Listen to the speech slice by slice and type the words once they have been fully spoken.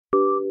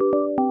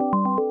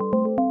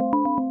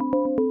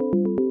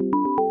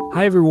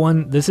Hi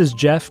everyone, this is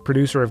Jeff,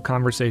 producer of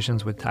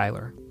Conversations with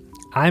Tyler.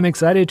 I'm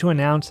excited to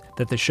announce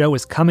that the show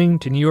is coming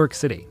to New York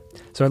City.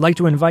 So I'd like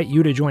to invite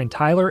you to join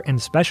Tyler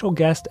and special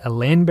guest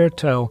Alain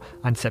Berthaud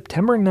on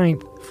September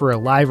 9th for a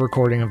live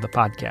recording of the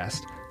podcast.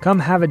 Come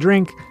have a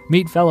drink,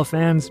 meet fellow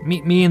fans,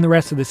 meet me and the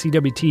rest of the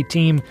CWT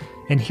team,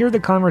 and hear the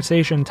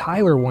conversation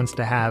Tyler wants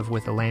to have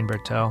with Alain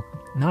Berthaud,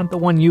 not the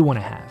one you want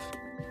to have.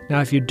 Now,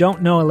 if you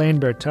don't know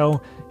Alain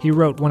Berthaud, he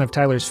wrote one of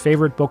Tyler's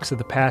favorite books of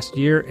the past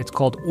year. It's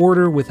called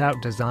Order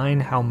Without Design: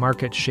 How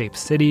Markets Shape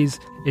Cities.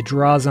 It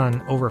draws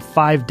on over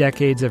 5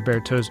 decades of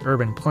Berthaud's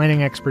urban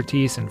planning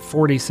expertise in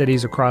 40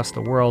 cities across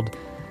the world.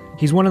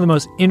 He's one of the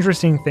most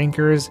interesting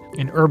thinkers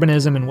in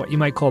urbanism and what you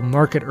might call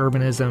market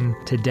urbanism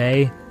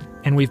today.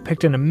 And we've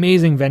picked an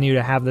amazing venue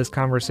to have this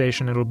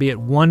conversation. It'll be at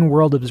One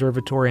World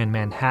Observatory in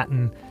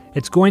Manhattan.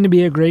 It's going to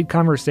be a great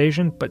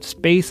conversation, but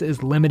space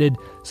is limited,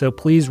 so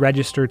please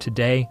register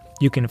today.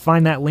 You can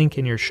find that link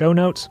in your show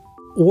notes,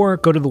 or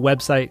go to the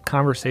website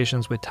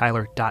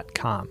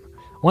conversationswithtyler.com.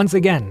 Once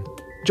again,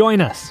 join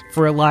us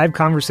for a live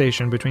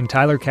conversation between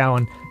Tyler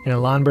Cowen and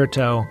Alain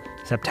Berthaud,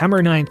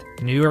 September 9th,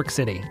 New York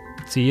City.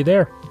 See you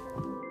there.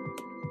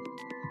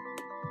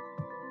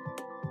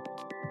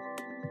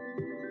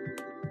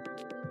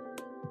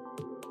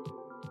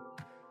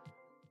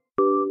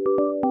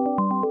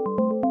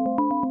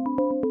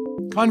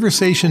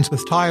 Conversations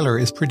with Tyler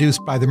is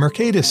produced by the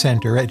Mercatus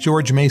Center at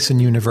George Mason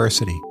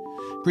University,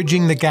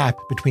 bridging the gap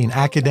between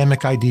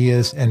academic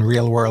ideas and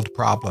real-world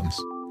problems.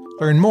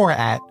 Learn more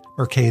at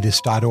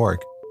mercatus.org.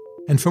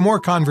 And for more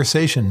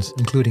conversations,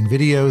 including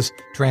videos,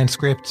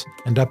 transcripts,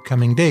 and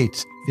upcoming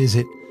dates,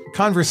 visit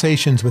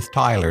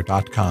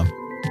conversationswithtyler.com.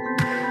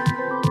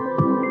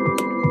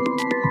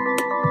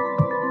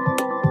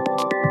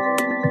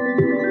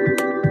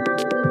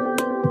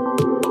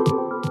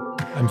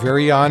 I'm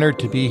very honored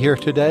to be here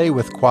today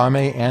with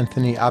Kwame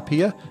Anthony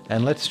Appiah,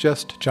 and let's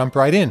just jump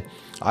right in.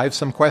 I have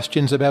some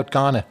questions about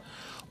Ghana.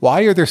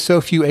 Why are there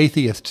so few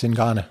atheists in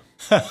Ghana?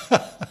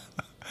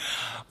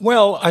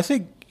 Well, I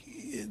think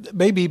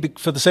maybe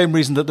for the same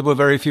reason that there were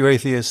very few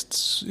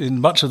atheists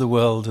in much of the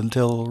world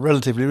until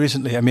relatively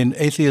recently. I mean,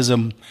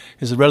 atheism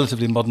is a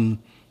relatively modern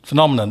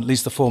phenomenon, at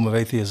least the form of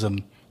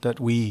atheism that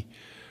we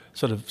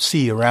sort of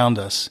see around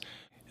us.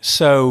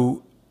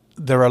 So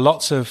there are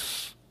lots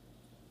of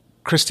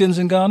Christians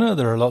in Ghana,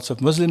 there are lots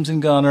of Muslims in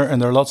Ghana,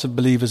 and there are lots of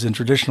believers in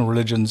traditional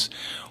religions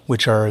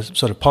which are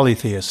sort of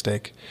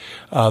polytheistic,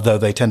 though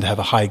they tend to have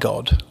a high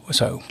god.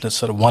 So there's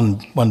sort of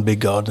one big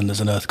god, and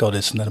there's an earth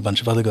goddess, and then a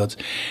bunch of other gods.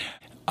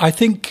 I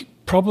think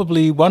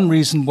probably one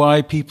reason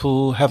why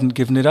people haven't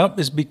given it up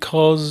is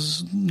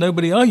because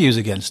nobody argues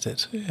against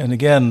it. And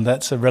again,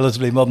 that's a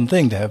relatively modern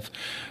thing to have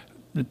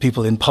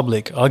people in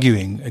public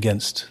arguing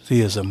against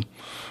theism.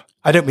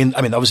 I mean,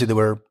 obviously there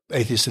were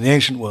atheists in the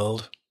ancient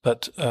world,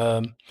 but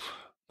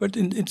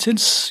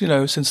since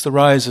the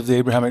rise of the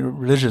Abrahamic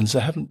religions,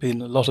 there haven't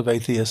been a lot of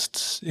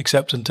atheists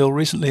except until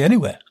recently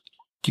anywhere.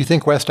 Do you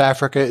think West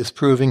Africa is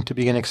proving to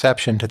be an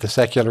exception to the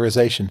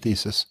secularization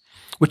thesis,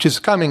 which is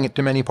coming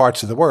to many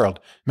parts of the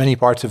world, many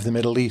parts of the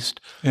Middle East?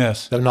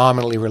 Yes. They're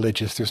nominally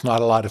religious. There's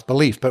not a lot of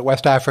belief, but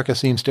West Africa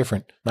seems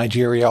different.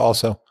 Nigeria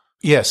also.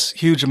 Yes,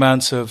 huge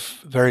amounts of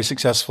very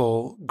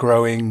successful,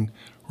 growing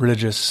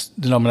religious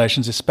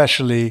denominations,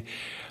 especially,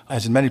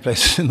 as in many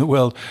places in the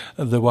world,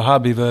 the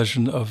Wahhabi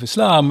version of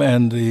Islam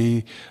and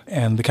the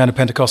kind of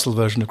Pentecostal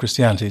version of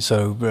Christianity.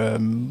 So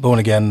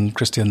born-again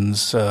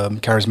Christians,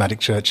 charismatic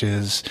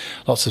churches,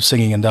 lots of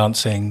singing and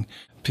dancing,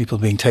 people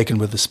being taken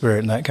with the Spirit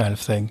and that kind of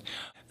thing.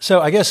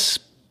 So I guess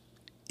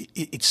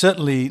it's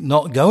certainly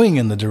not going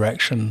in the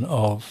direction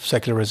of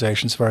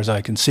secularization as far as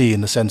I can see,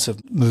 in the sense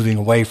of moving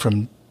away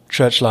from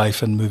church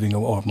life and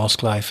or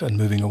mosque life and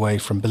moving away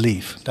from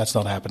belief. That's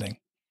not happening.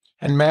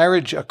 And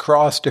marriage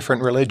across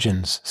different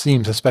religions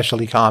seems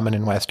especially common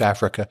in West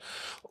Africa.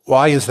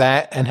 Why is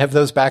that? And have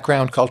those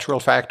background cultural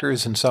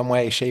factors in some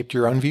way shaped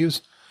your own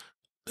views?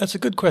 That's a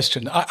good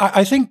question.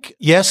 I think,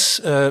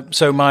 yes.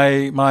 So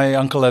my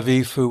uncle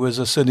Aviv, who was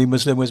a Sunni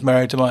Muslim, was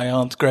married to my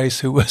aunt Grace,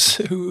 who was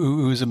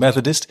a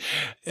Methodist.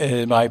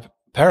 My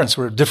parents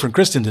were a different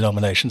Christian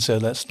denomination, so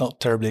that's not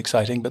terribly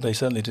exciting, but they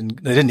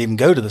didn't even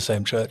go to the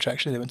same church,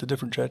 actually. They went to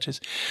different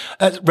churches.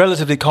 That's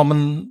relatively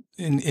common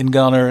in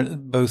Ghana,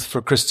 both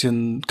for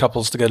Christian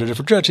couples to go to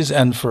different churches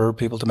and for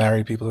people to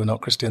marry people who are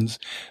not Christians,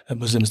 and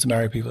Muslims to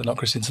marry people who are not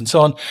Christians, and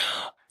so on.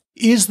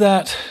 Is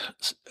that,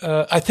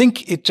 I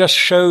think it just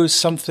shows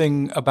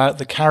something about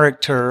the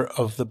character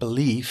of the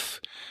belief,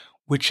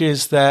 which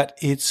is that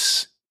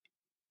it's,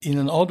 in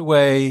an odd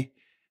way,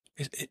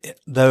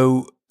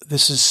 though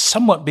this has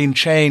somewhat been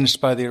changed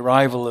by the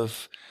arrival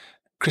of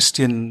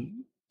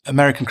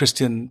American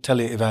Christian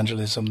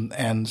tele-evangelism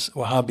and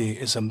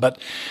Wahhabism, but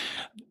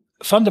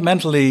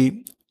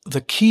fundamentally,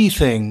 the key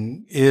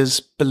thing is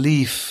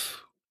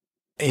belief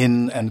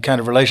in and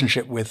kind of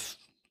relationship with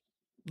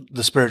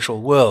the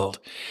spiritual world,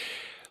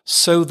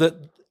 so that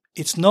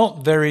it's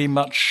not very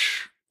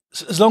much,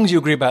 as long as you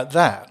agree about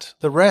that,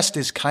 the rest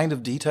is kind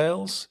of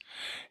details.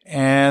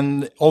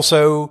 And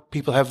also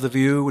people have the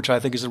view, which I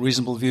think is a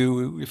reasonable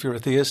view if you're a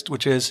theist,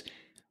 which is,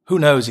 who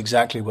knows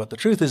exactly what the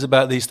truth is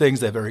about these things?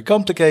 They're very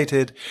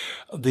complicated.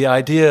 The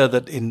idea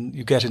that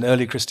you get in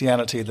early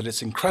Christianity that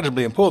it's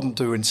incredibly important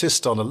to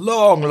insist on a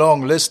long,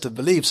 long list of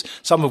beliefs,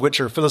 some of which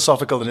are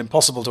philosophical and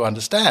impossible to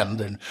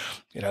understand, and,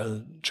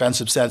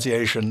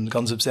 transubstantiation,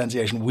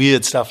 consubstantiation,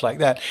 weird stuff like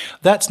that.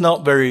 That's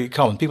not very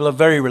common. People are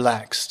very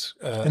relaxed.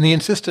 And the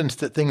insistence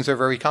that things are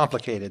very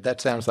complicated, that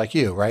sounds like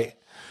you, right?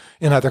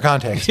 In other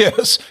contexts.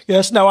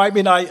 Yes. No, I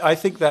mean, I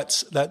think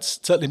that's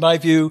certainly my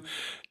view.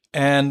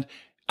 And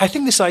I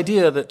think this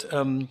idea that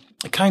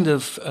a kind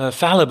of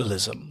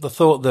fallibilism, the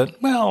thought that,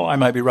 well, I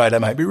might be right, I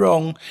might be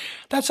wrong,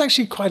 that's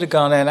actually quite a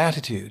Ghanaian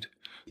attitude.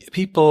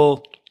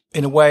 People,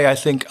 in a way, I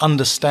think,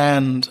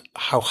 understand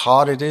how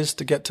hard it is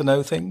to get to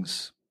know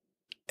things,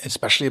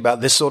 especially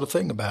about this sort of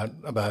thing,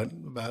 about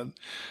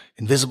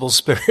invisible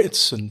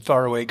spirits and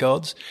faraway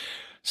gods.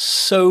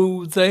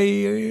 So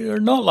they are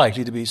not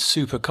likely to be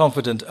super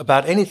confident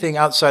about anything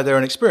outside their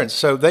own experience.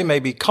 So they may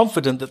be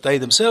confident that they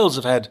themselves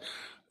have had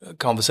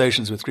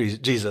conversations with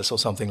Jesus or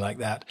something like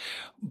that.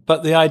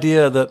 But the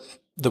idea that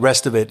the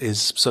rest of it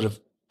is sort of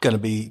going to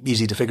be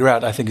easy to figure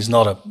out, I think, is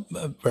not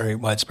a very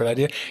widespread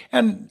idea.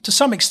 And to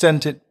some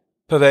extent, it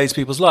pervades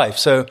people's life.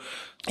 So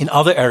in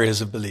other areas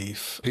of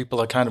belief,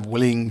 people are kind of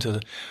willing to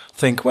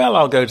think, well,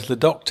 I'll go to the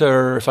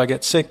doctor if I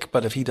get sick,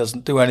 but if he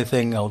doesn't do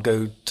anything, I'll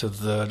go to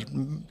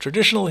the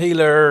traditional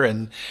healer.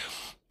 And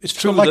it's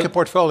true, so like a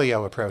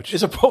portfolio approach.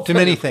 It's a portfolio to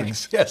many approach.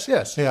 things. Yes.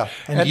 Yeah.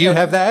 And do you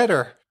have that,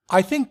 or?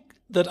 I think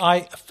that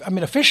I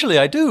mean, officially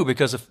I do,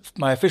 because of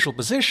my official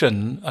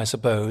position, I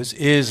suppose,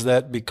 is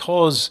that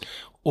because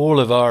all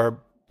of our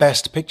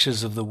best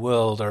pictures of the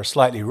world are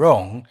slightly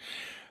wrong,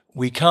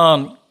 we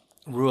can't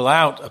rule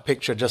out a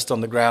picture just on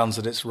the grounds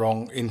that it's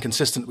wrong,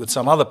 inconsistent with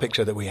some other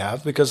picture that we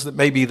have, because it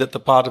may be that the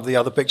part of the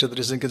other picture that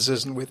is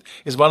inconsistent with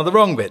is one of the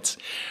wrong bits.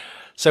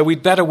 So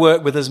we'd better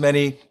work with as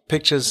many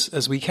pictures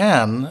as we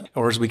can,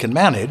 or as we can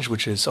manage,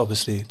 which is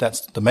obviously,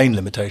 that's the main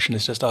limitation,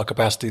 is just our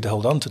capacity to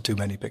hold on to too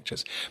many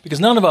pictures. Because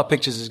none of our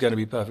pictures is going to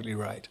be perfectly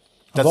right.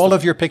 Of all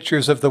of your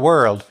pictures of the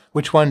world,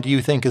 which one do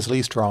you think is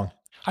least wrong?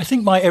 I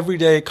think my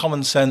everyday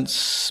common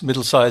sense,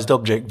 middle-sized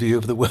object view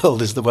of the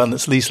world is the one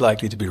that's least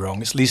likely to be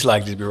wrong. It's least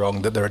likely to be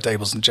wrong that there are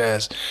tables and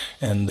chairs.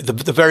 And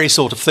the very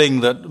sort of thing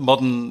that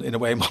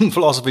modern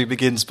philosophy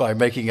begins by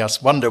making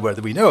us wonder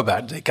whether we know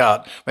about.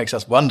 Descartes makes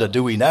us wonder,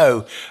 do we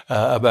know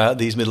about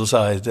these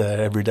middle-sized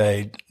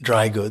everyday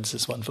dry goods,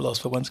 as one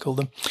philosopher once called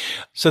them.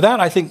 So that,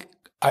 I think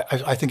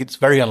it's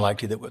very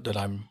unlikely that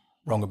I'm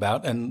wrong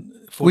about. And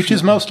which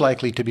is most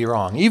likely to be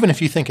wrong, even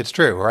if you think it's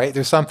true, right?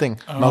 There's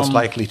something most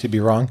likely to be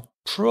wrong.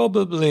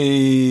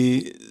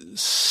 Probably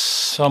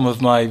some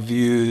of my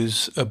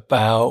views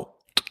about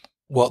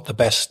what the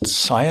best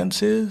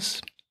science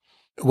is.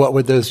 What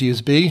would those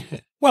views be?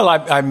 Well,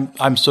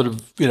 I'm sort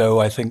of,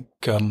 I think,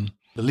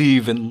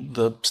 believe in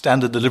the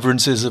standard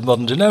deliverances of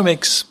modern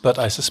genomics, but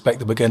I suspect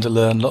that we're going to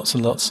learn lots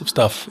and lots of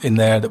stuff in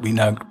there that we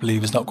now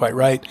believe is not quite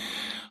right.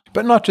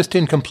 But not just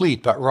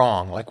incomplete, but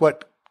wrong. Like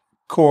what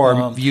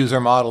core views or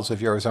models of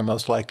yours are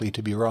most likely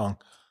to be wrong?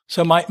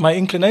 So my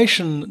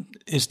inclination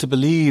is to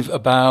believe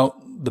about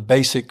the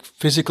basic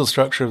physical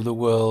structure of the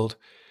world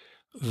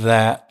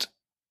that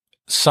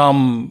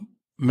some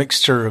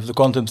mixture of the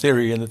quantum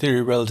theory and the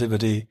theory of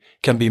relativity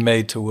can be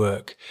made to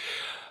work.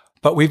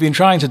 But we've been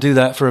trying to do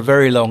that for a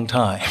very long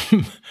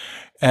time,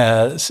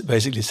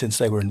 basically since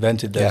they were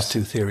invented, those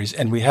two theories,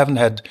 and we haven't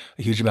had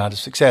a huge amount of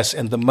success.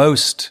 And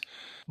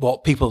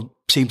what people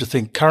seem to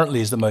think currently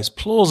is the most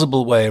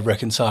plausible way of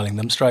reconciling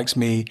them strikes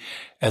me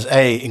as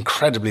A,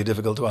 incredibly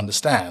difficult to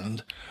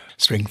understand,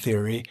 string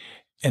theory,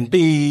 and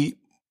B,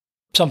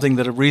 something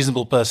that a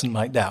reasonable person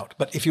might doubt.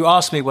 But if you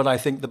ask me what I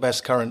think the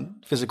best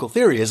current physical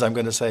theory is, I'm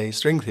going to say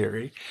string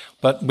theory,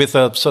 but with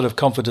a sort of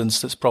confidence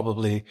that's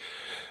probably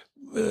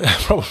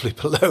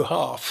below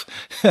half.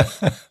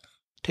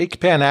 Take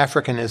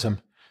Pan-Africanism.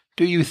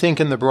 Do you think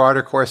in the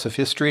broader course of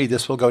history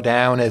this will go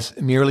down as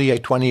merely a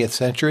 20th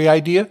century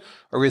idea,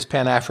 or is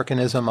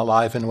Pan-Africanism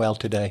alive and well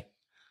today?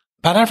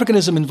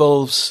 Pan-Africanism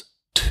involves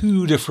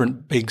two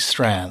different big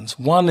strands.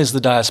 One is the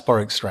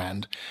diasporic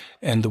strand,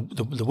 and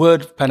the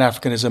word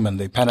Pan-Africanism and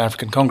the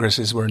Pan-African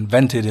Congresses were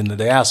invented in the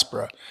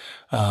diaspora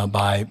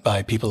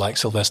by people like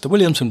Sylvester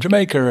Williams from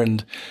Jamaica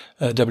and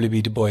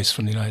W.B. Du Bois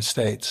from the United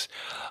States,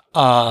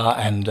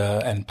 and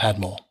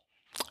Padmore.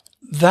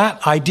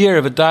 That idea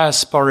of a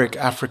diasporic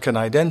African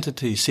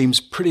identity seems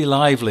pretty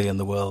lively in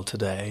the world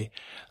today,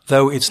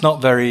 though it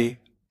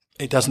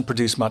doesn't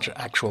produce much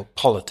actual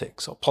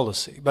politics or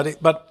policy.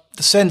 But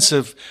the sense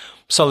of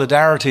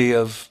solidarity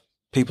of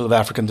people of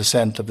African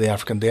descent, of the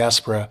African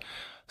diaspora,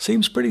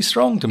 seems pretty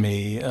strong to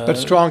me. But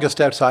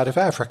strongest outside of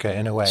Africa,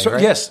 in a way,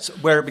 right? Yes,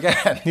 where it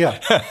began.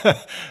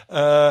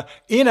 Yeah.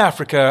 In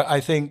Africa,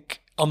 I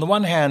think, on the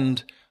one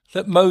hand,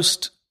 that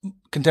most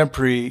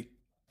contemporary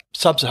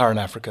sub-Saharan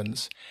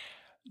Africans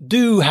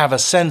do have a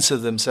sense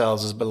of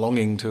themselves as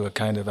belonging to a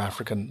kind of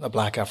a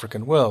black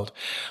African world.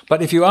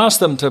 But if you ask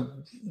them to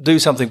do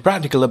something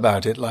practical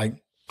about it, like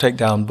take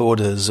down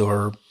borders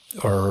or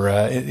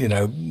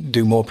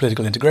do more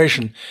political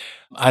integration.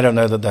 I don't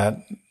know that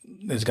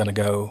is going to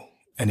go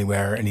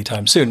anywhere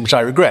anytime soon, which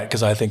I regret,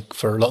 because I think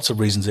for lots of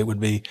reasons it would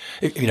be,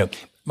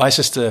 my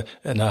sister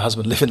and her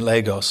husband live in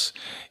Lagos.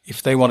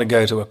 If they want to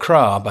go to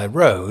Accra by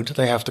road,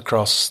 they have to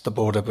cross the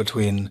border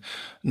between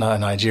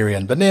Nigeria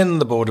and Benin,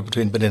 the border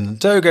between Benin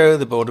and Togo,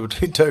 the border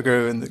between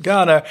Togo and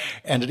Ghana,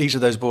 and at each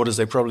of those borders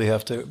they probably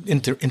have to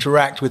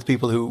interact with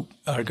people who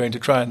are going to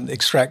try and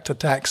extract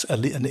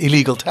an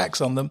illegal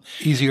tax on them.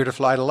 Easier to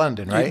fly to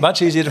London, right?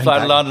 Much easier to fly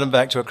to London and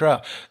back to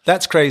Accra.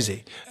 That's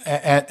crazy.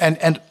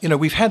 And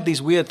we've had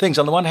these weird things.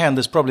 On the one hand,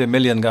 there's probably 1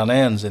 million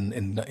Ghanaians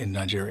in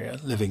Nigeria,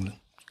 living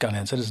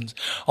Ghanaian citizens.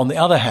 On the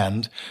other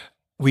hand,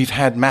 we've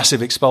had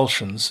massive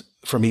expulsions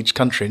from each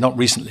country, not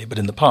recently, but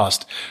in the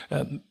past.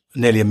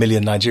 Nearly 1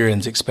 million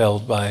Nigerians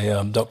expelled by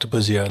Dr.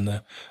 Buzia in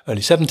the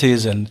early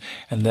 70s, and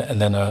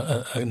then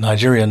a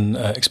Nigerian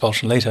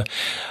expulsion later.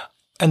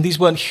 And these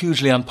weren't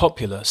hugely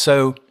unpopular.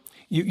 So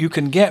you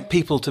can get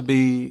people to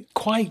be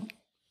quite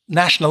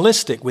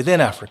nationalistic within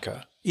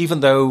Africa,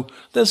 even though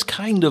there's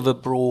kind of a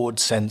broad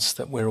sense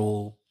that we're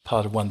all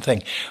part of one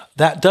thing.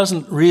 That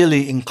doesn't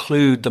really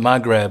include the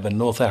Maghreb and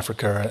North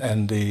Africa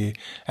and the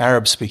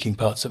Arab-speaking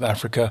parts of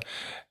Africa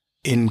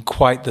in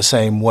quite the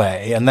same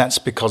way, and that's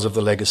because of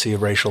the legacy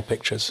of racial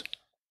pictures.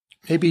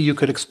 Maybe you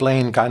could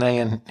explain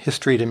Ghanaian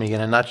history to me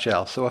in a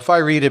nutshell. So if I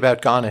read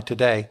about Ghana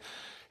today,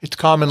 it's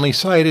commonly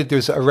cited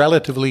there's a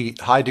relatively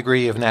high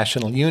degree of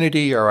national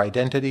unity or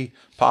identity.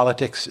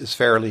 Politics is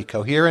fairly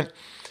coherent.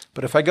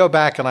 But if I go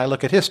back and I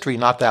look at history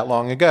not that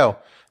long ago,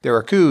 there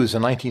were coups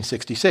in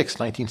 1966,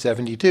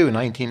 1972,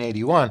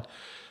 1981,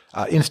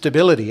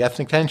 instability,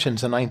 ethnic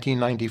tensions in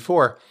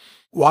 1994.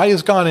 Why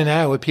does Ghana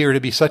now appear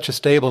to be such a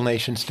stable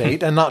nation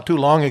state and not too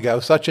long ago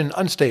such an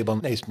unstable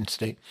nation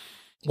state?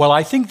 Well,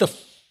 I think the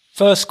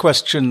first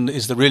question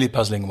is the really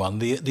puzzling one.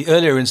 The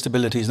earlier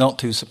instability is not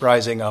too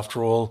surprising.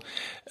 After all,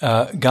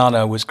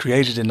 Ghana was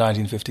created in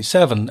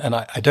 1957, and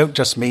I don't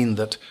just mean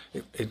that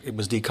it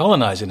was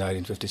decolonized in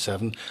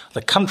 1957.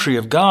 The country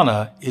of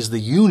Ghana is the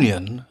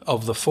union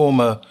of the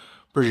former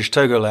British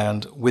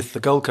Togoland with the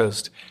Gold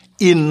Coast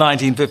in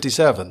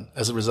 1957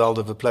 as a result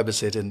of a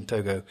plebiscite in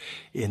Togo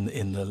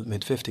in the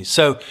mid-50s.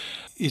 So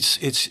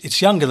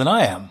it's younger than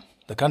I am,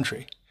 the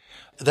country.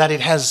 That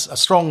it has a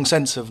strong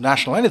sense of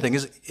national anything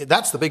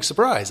that's the big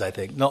surprise, I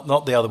think,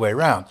 not the other way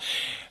around.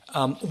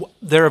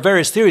 There are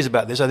various theories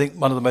about this. I think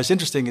one of the most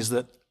interesting is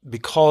that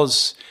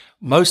because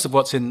most of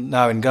what's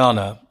now in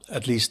Ghana,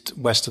 at least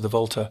west of the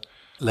Volta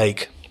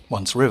Lake,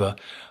 once river,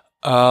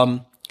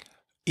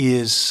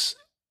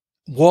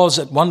 was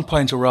at one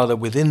point or other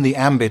within the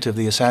ambit of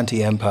the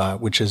Asante Empire,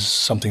 which is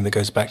something that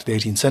goes back to the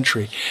 18th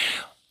century,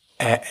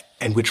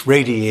 and which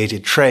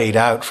radiated trade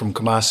out from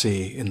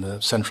Kumasi in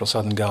the central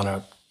southern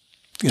Ghana,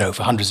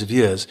 for hundreds of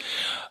years.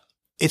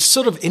 It's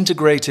sort of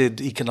integrated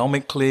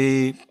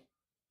economically.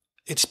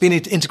 It's been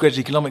integrated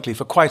economically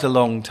for quite a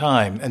long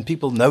time, and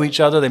people know each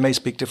other. They may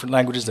speak different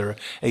languages. There are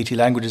 80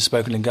 languages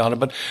spoken in Ghana,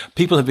 but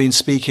people have been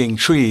speaking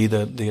Twi,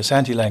 the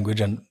Asante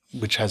language, and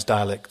which has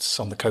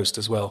dialects on the coast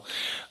as well,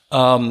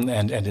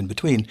 and in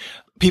between.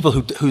 People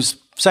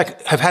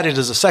have had it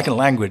as a second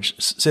language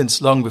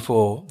since long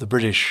before the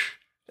British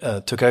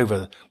took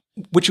over,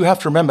 which you have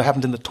to remember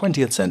happened in the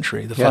 20th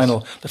century. The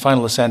final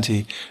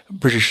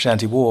British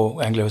Asante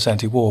War,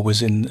 Anglo-Asante War,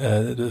 was in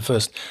the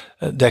first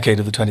decade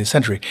of the 20th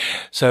century.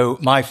 So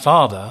my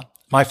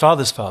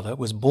father's father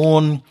was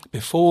born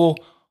before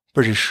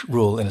British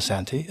rule in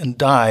Asante and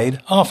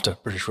died after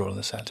British rule in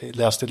Asante. It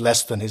lasted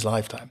less than his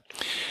lifetime.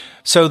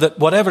 So that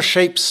whatever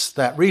shapes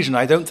that region,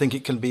 I don't think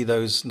it can be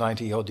those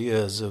 90-odd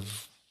years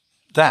of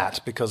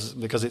that, because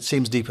it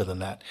seems deeper than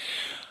that.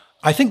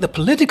 I think the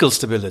political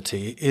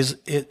stability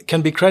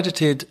can be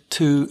credited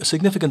to a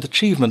significant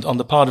achievement on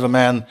the part of a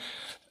man,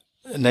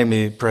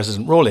 namely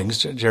President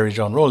Rawlings, Jerry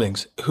John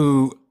Rawlings,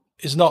 who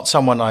is not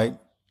someone I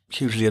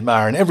hugely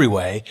admire in every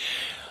way,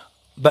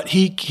 but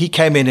he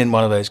came in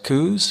one of those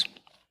coups.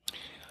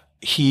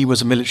 He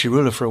was a military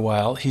ruler for a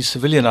while. He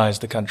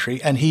civilianized the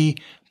country, and he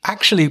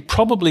actually,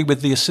 probably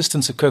with the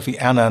assistance of Kofi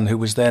Annan, who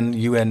was then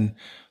UN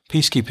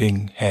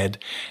peacekeeping head,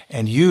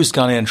 and used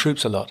Ghanaian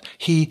troops a lot,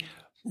 he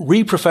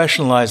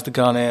reprofessionalized the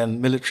Ghanaian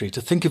military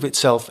to think of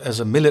itself as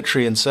a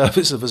military in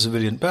service of a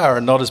civilian power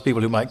and not as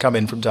people who might come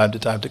in from time to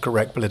time to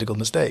correct political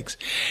mistakes.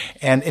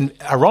 And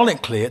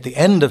ironically, at the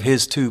end of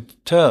his 2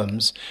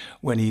 terms,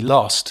 when he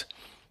lost,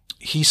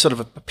 he sort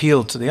of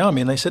appealed to the army,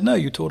 and they said, no,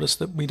 you taught us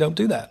that we don't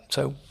do that.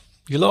 So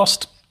you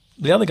lost,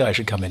 the other guy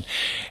should come in.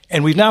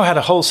 And we've now had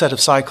a whole set of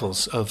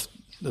cycles of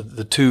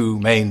the 2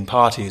 main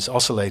parties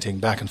oscillating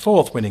back and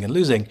forth, winning and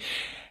losing.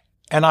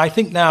 And I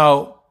think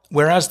now,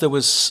 whereas there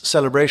was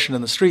celebration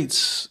in the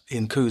streets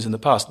in coups in the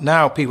past,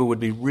 now people would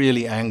be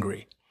really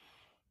angry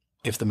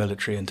if the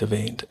military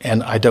intervened.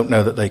 And I don't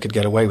know that they could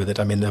get away with it.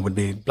 I mean, there would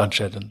be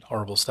bloodshed and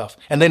horrible stuff.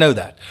 And they know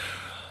that.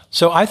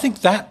 So I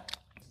think that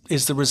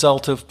is the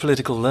result of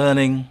political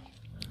learning,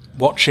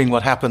 watching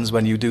what happens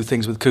when you do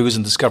things with coups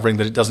and discovering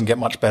that it doesn't get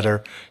much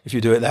better if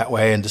you do it that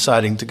way, and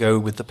deciding to go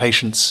with the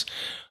patience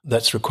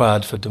that's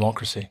required for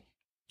democracy.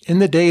 In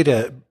the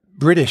data,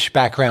 British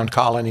background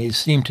colonies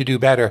seem to do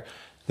better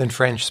than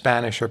French,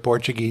 Spanish, or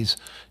Portuguese.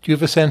 Do you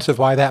have a sense of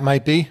why that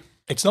might be?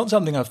 It's not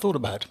something I've thought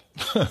about.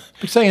 But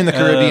say in the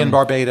Caribbean,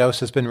 Barbados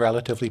has been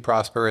relatively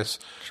prosperous.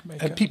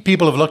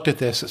 People have looked at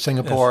this at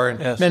Singapore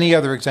and many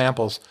other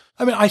examples.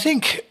 I mean, I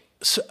think,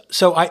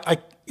 so I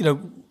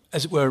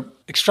as it were,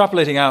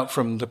 extrapolating out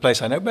from the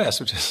place I know best,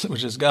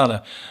 which is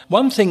Ghana.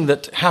 One thing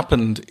that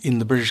happened in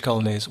the British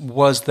colonies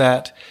was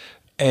that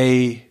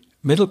a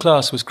middle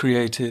class was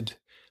created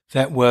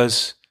that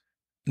was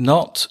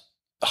not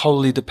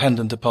wholly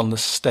dependent upon the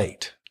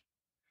state,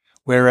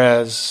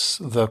 whereas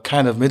the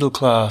kind of middle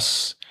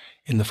class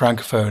in the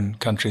Francophone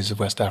countries of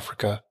West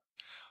Africa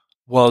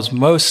was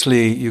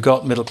mostly, you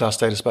got middle class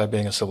status by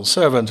being a civil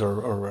servant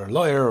or a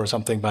lawyer or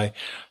something, by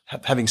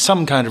having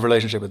some kind of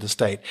relationship with the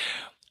state.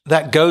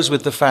 That goes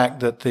with the fact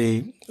that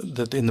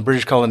that in the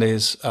British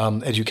colonies,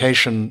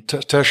 education,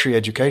 tertiary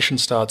education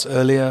starts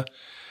earlier.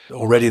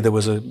 Already there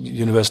was a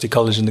university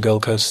college in the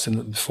Gold Coast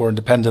before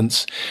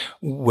independence,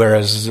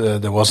 whereas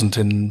there wasn't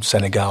in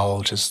Senegal,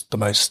 which is the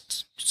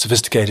most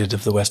sophisticated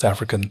of the West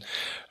African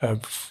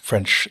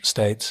French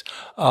states.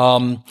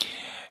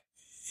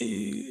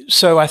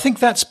 So I think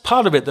that's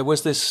part of it. There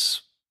was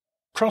this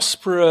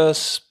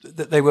prosperous,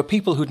 that they were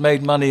people who'd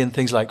made money in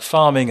things like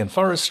farming and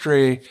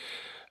forestry,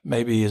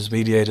 maybe as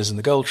mediators in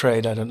the gold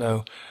trade, I don't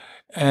know.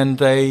 And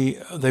they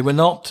were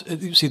not,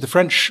 you see, the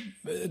French,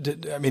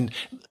 I mean,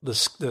 the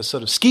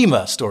sort of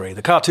schema story,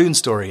 the cartoon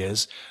story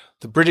is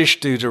the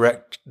British do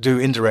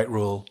indirect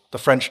rule, the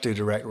French do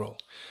direct rule.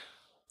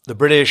 The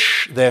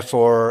British,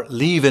 therefore,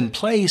 leave in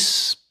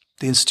place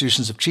the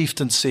institutions of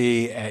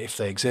chieftaincy, if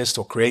they exist,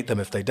 or create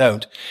them if they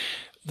don't.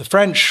 The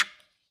French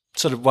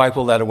sort of wipe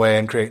all that away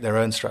and create their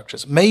own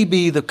structures.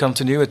 Maybe the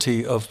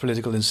continuity of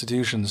political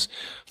institutions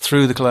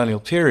through the colonial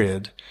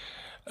period,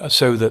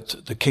 so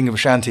that the King of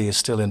Ashanti is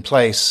still in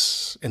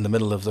place in the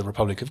middle of the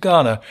Republic of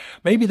Ghana.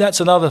 Maybe that's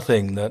another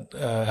thing that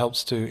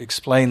helps to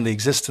explain the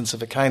existence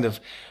of a kind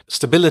of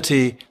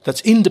stability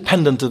that's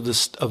independent of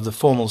the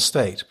formal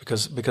state,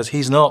 because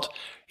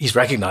he's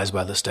recognized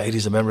by the state,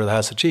 he's a member of the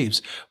House of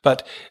Chiefs,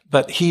 but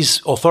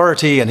his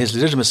authority and his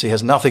legitimacy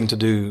has nothing to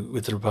do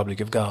with the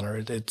Republic of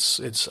Ghana.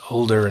 It's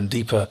older and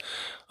deeper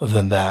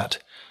than that.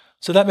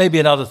 So that may be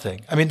another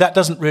thing. I mean, that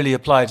doesn't really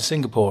apply to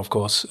Singapore, of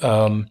course.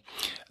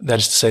 That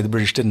is to say, the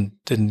British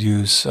didn't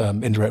use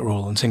indirect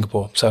rule in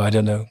Singapore, so I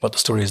don't know what the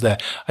story is there.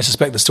 I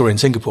suspect the story in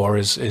Singapore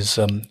is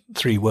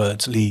 3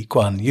 words, Lee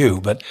Kuan Yew,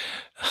 but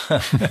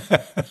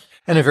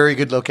and a very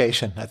good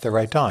location at the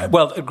right time.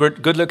 Well, a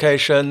good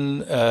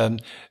location,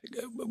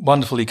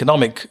 wonderful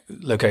economic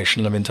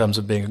location. I mean, in terms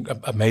of being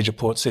a major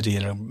port city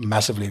in a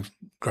massively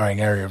growing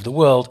area of the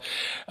world,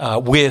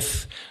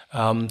 with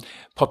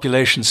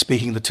population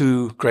speaking the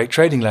 2 great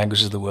trading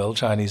languages of the world,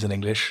 Chinese and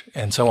English,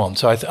 and so on.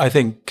 So I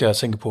think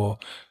Singapore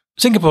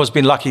has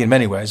been lucky in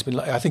many ways.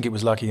 I think it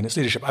was lucky in its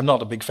leadership. I'm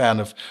not a big fan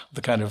of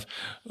the kind of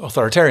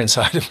authoritarian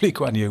side of Lee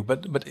Kuan Yew,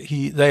 but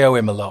they owe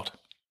him a lot.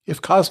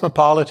 If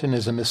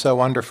cosmopolitanism is so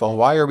wonderful,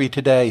 why are we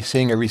today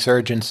seeing a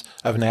resurgence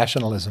of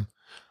nationalism?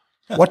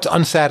 What's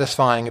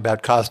unsatisfying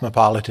about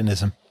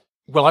cosmopolitanism?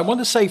 Well, I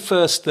want to say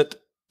first that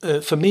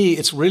for me,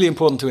 it's really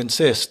important to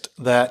insist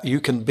that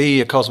you can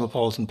be a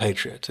cosmopolitan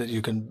patriot, that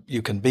you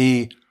can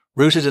be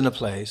rooted in a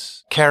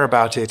place, care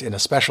about it in a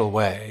special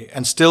way,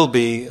 and still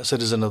be a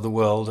citizen of the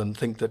world and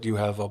think that you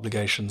have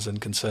obligations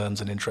and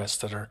concerns and interests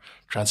that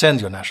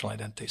transcend your national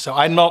identity. So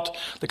I'm not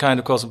the kind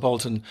of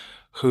cosmopolitan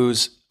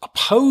who's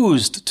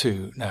opposed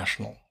to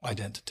national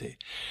identity.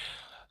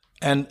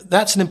 And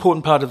that's an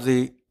important part of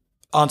the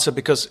answer,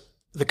 because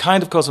the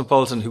kind of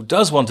cosmopolitan who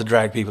does want to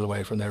drag people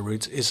away from their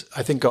roots is,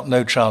 I think, got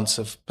no chance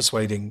of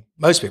persuading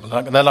most people.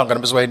 They're not going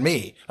to persuade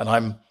me, and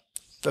I'm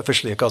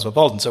officially a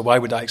cosmopolitan, so why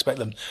would I expect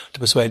them to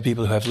persuade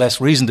people who have less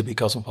reason to be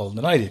cosmopolitan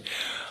than I do?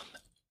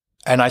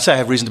 And I say I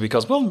have reason to be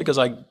cosmopolitan because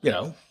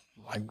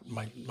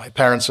my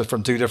parents are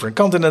from 2 different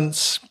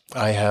continents.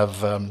 I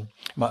have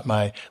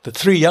the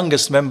 3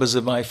 youngest members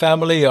of my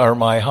family are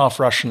my half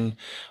Russian,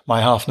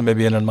 my half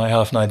Namibian, and my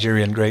half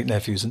Nigerian great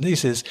nephews and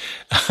nieces,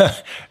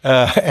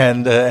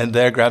 and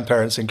their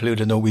grandparents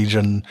include a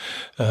Norwegian,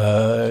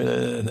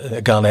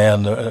 a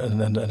Ghanaian,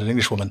 and an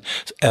Englishwoman,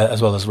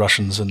 as well as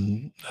Russians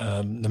and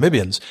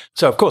Namibians.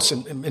 So, of course,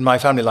 in my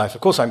family life,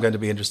 of course, I'm going to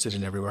be interested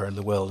in everywhere in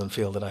the world and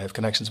feel that I have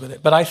connections with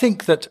it. But I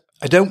think that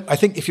I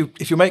think if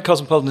you make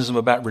cosmopolitanism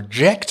about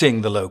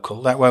rejecting the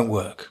local, that won't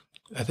work.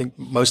 I think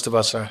most of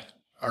us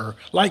are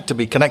like to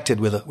be connected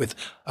with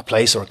a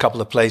place or a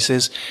couple of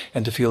places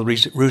and to feel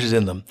rooted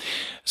in them.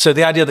 So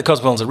the idea that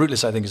cosmopolitans are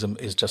rootless, I think,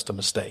 is just a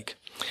mistake,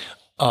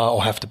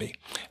 or have to be.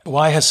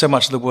 Why has so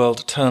much of the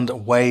world turned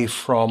away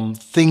from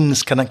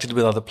things connected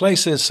with other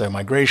places? So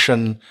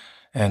migration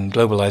and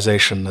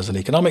globalization as an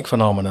economic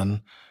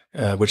phenomenon,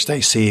 which they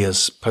see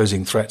as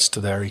posing threats to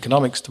their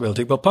economic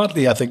stability. Well,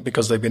 partly, I think,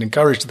 because they've been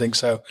encouraged to think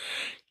so,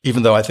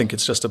 even though I think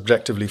it's just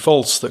objectively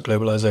false that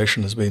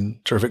globalization has been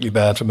terrifically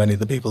bad for many of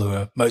the people who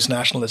are most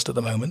nationalist at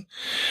the moment.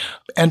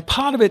 And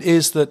part of it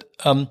is that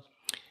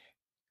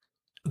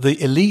the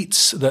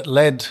elites that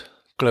led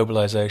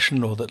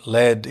globalization or that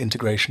led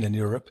integration in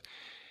Europe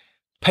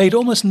paid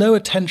almost no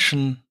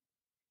attention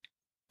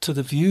to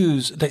the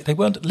views. They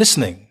weren't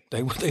listening.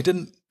 They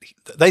didn't.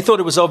 They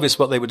thought it was obvious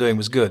what they were doing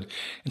was good,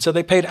 and so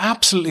they paid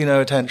absolutely no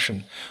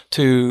attention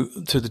to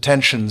the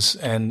tensions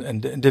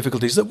and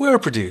difficulties that were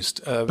produced.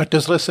 But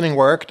does listening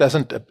work?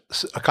 Doesn't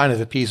a kind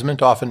of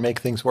appeasement often make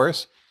things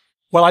worse?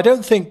 Well, I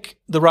don't think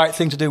the right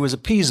thing to do was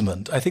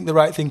appeasement. I think the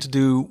right thing to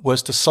do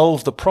was to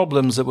solve the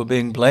problems that were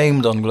being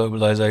blamed on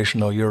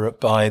globalization or Europe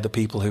by the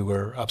people who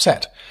were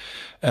upset,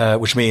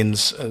 which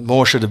means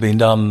more should have been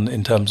done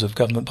in terms of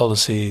government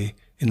policy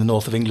in the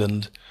north of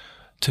England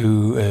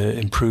to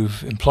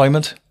improve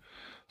employment,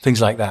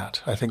 things like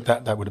that. I think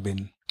that would have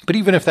been. But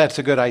even if that's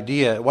a good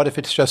idea, what if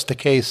it's just the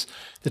case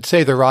that,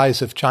 say, the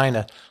rise of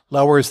China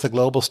lowers the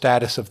global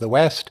status of the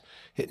West?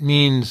 It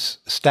means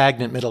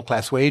stagnant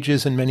middle-class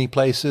wages in many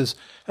places,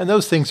 and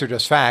those things are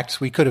just facts.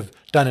 We could have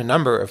done a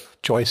number of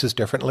choices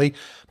differently,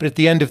 but at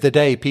the end of the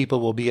day, people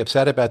will be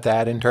upset about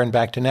that and turn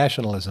back to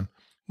nationalism.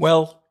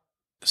 Well,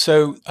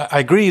 so I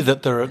agree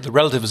that the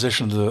relative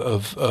position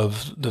of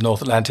the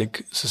North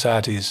Atlantic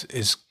societies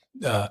is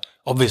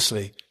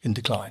obviously in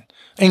decline.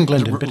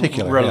 England in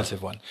particular.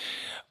 Relative one.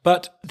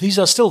 But these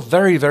are still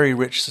very, very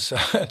rich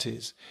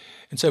societies.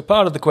 And so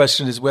part of the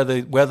question is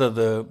whether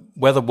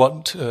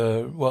what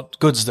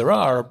goods there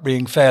are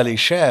being fairly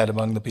shared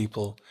among the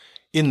people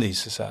in these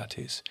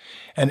societies.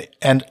 And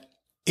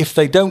if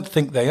they don't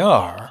think they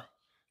are,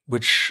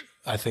 which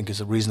I think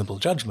is a reasonable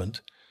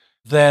judgment,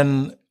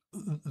 then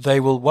they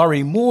will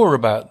worry more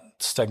about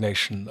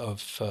stagnation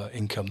of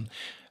income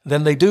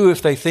than they do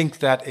if they think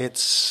that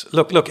it's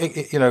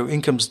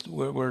incomes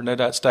were no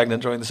doubt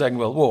stagnant during the Second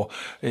World War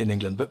in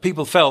England, but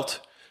people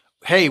felt,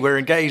 hey, we're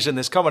engaged in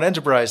this common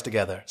enterprise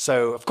together,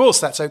 so of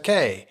course that's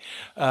okay,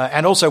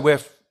 and also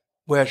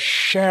we're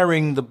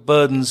sharing the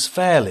burdens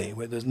fairly,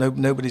 where there's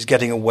nobody's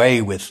getting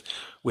away with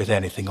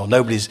anything, or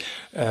nobody's,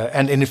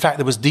 and in fact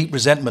there was deep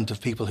resentment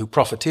of people who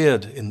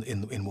profiteered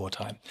in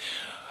wartime.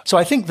 So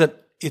I think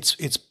that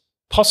it's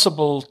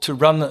possible to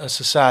run a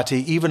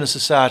society, even a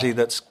society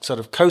that's sort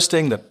of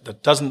coasting,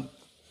 that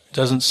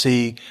doesn't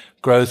see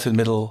growth in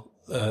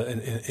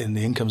in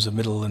the incomes of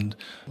middle and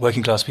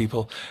working class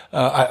people.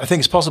 I think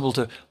it's possible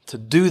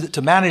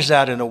to manage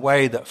that in a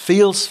way that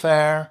feels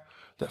fair,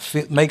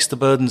 that makes the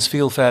burdens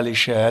feel fairly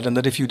shared, and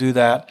that if you do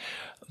that,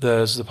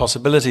 there's the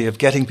possibility of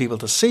getting people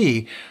to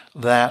see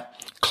that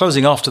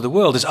closing off to the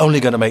world is only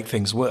going to make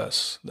things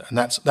worse. And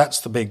that's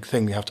the big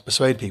thing we have to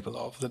persuade people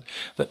of, that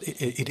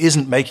it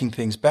isn't making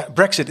things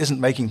Brexit isn't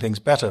making things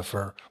better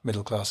for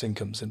middle class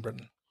incomes in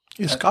Britain.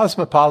 Is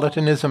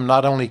cosmopolitanism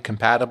not only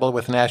compatible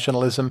with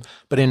nationalism,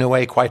 but in a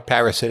way quite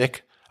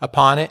parasitic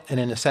upon it? And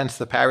in a sense,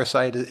 the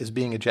parasite is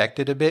being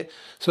ejected a bit.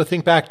 So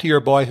think back to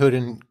your boyhood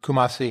in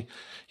Kumasi.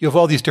 You have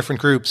all these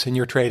different groups and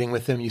you're trading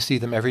with them. You see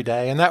them every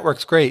day, and that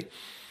works great.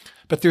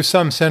 But there's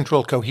some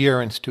central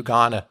coherence to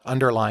Ghana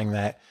underlying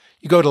that.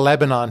 You go to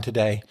Lebanon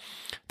today,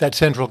 that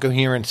central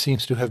coherence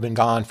seems to have been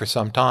gone for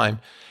some time.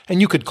 And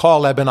you could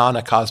call Lebanon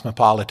a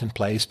cosmopolitan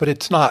place, but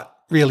it's not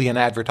really an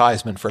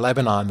advertisement for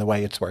Lebanon the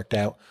way it's worked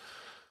out.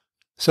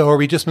 So are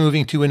we just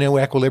moving to a new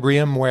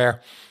equilibrium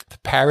where the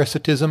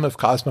parasitism of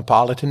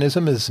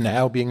cosmopolitanism is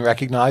now being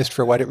recognized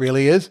for what it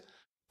really is?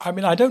 I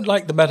mean, I don't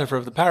like the metaphor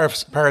of the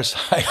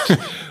parasite,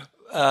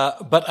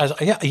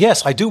 but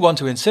yes, I do want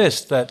to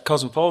insist that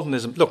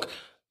cosmopolitanism,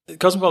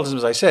 cosmopolitanism,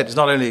 as I said, is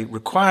not only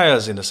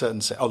requires, in a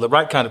certain sense, or the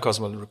right kind of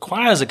cosmopolitanism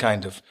requires a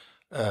kind of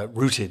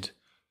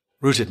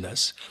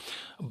rootedness,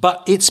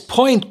 but its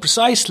point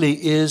precisely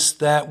is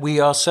that we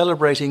are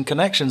celebrating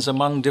connections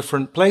among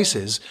different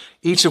places,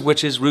 each of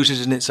which is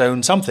rooted in its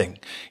own something,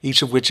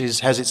 each of which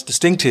has its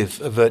distinctive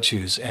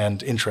virtues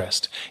and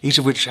interest, each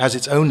of which has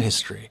its own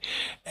history.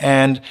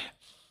 And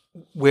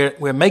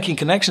we're making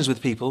connections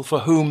with people for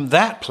whom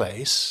that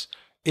place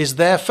is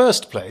their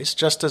first place,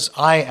 just as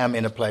I am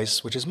in a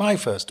place which is my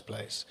first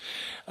place.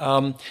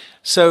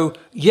 So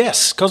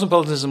yes,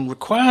 cosmopolitanism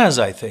requires,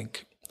 I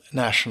think,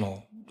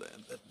 national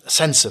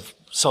sense of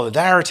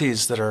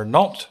solidarities that are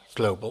not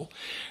global,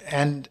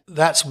 and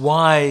that's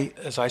why,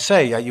 as I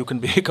say, you can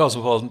be a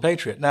cosmopolitan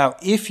patriot. Now,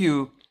 if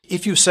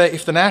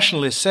the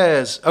nationalist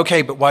says,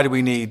 okay, but why do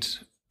we need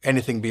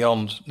anything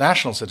beyond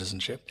national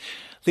citizenship?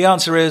 The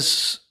answer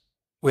is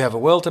we have a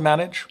world to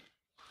manage.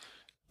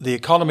 The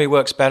economy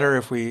works better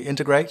if we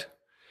integrate.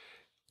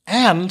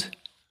 And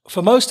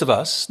for most of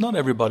us, not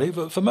everybody,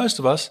 but for most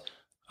of us,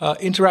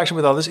 interaction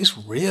with others is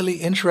really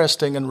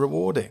interesting and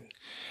rewarding.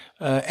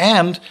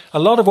 And a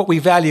lot of what we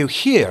value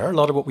here, a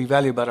lot of what we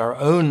value about our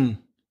own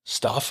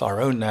stuff, our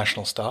own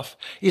national stuff,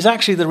 is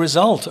actually the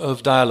result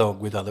of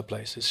dialogue with other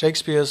places.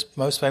 Shakespeare's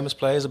most famous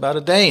play is about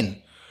a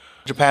Dane.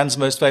 Japan's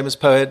most famous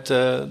poet,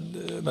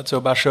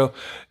 Matsuo Basho,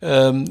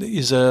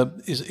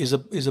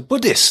 is a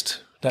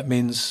Buddhist. That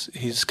means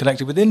he's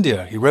connected with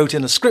India. He wrote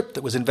in a script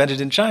that was invented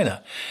in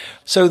China.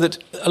 So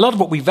that a lot of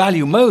what we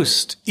value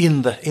most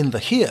in the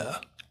here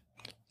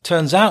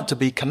turns out to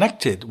be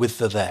connected with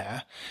the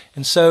there.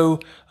 And so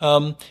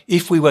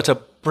if we were to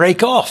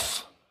break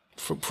off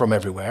from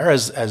everywhere,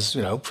 as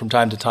you know, from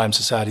time to time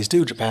societies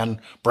do.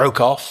 Japan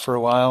broke off for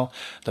a while.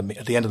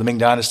 At the end of the Ming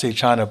Dynasty,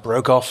 China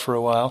broke off for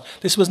a while.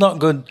 This was not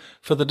good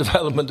for the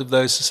development of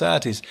those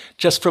societies.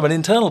 Just from an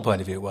internal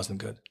point of view, it wasn't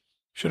good.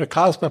 Should a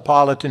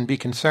cosmopolitan be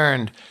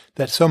concerned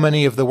that so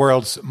many of the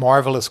world's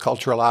marvelous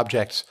cultural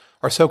objects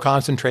are so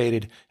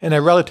concentrated in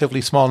a relatively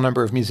small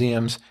number of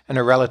museums and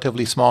a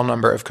relatively small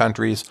number of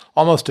countries,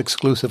 almost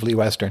exclusively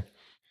Western?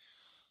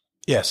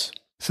 Yes.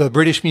 So the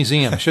British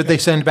Museum, should they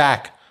send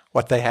back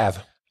what they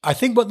have? I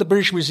think what the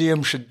British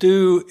Museum should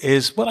do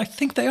is what I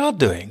think they are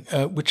doing,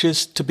 which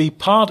is to be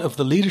part of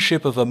the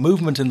leadership of a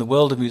movement in the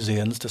world of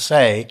museums to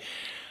say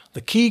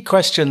the key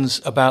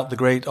questions about the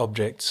great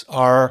objects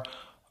are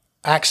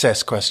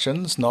access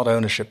questions, not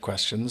ownership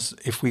questions.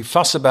 If we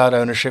fuss about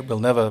ownership, we'll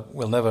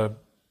never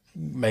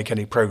make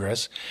any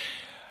progress.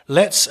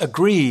 Let's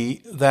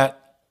agree that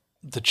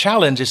the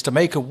challenge is to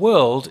make a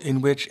world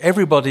in which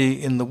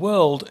everybody in the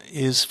world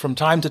is from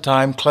time to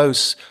time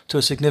close to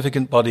a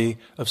significant body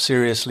of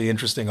seriously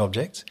interesting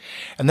objects.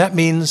 And that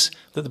means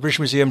that the British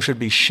Museum should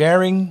be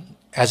sharing,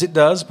 as it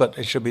does, but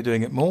it should be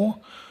doing it more.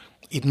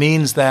 It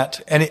means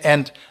that,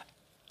 and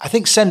I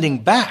think sending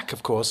back,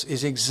 of course,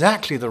 is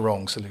exactly the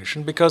wrong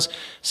solution, because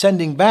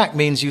sending back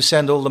means you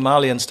send all the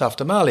Malian stuff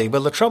to Mali.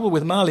 Well, the trouble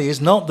with Mali is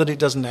not that it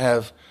doesn't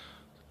have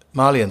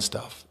Malian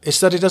stuff.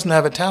 It's that it doesn't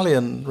have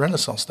Italian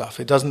Renaissance stuff.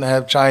 It doesn't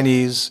have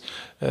Chinese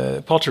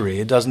pottery.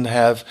 It doesn't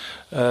have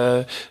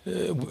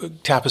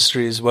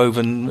tapestries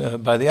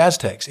woven by the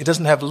Aztecs. It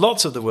doesn't have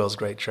lots of the world's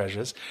great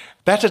treasures.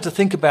 Better to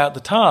think about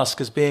the task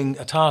as being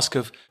a task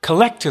of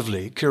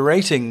collectively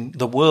curating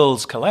the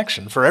world's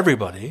collection for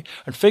everybody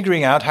and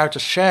figuring out how to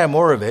share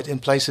more of it in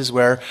places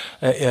where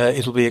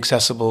it'll be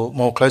accessible,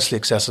 more closely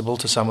accessible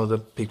to some of the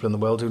people in the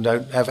world who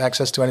don't have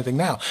access to anything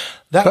now.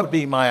 That would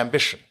be my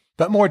ambition.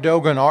 But more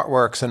Dogon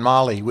artworks in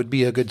Mali would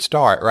be a good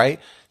start, right?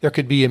 There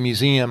could be a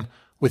museum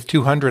with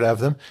 200 of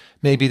them.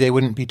 Maybe they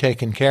wouldn't be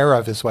taken care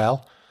of as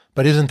well.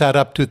 But isn't that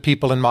up to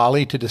people in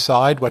Mali to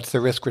decide what's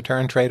the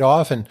risk-return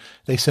trade-off? And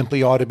they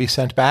simply ought to be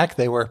sent back.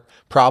 They were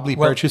probably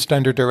purchased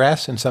under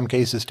duress, in some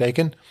cases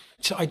taken.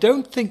 So I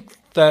don't think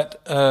that,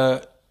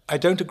 I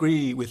don't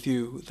agree with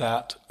you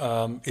that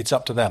it's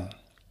up to them.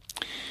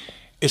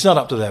 It's not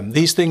up to them.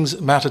 These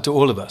things matter to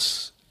all of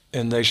us.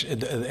 And they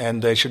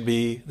should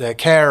be, their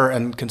care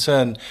and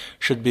concern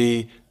should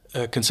be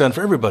concern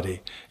for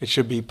everybody. It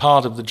should be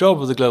part of the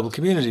job of the global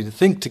community to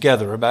think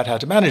together about how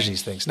to manage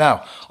these things.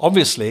 Now,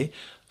 obviously,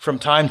 from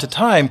time to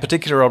time,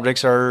 particular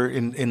objects are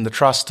in the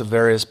trust of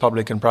various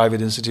public and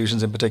private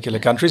institutions in particular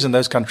countries, and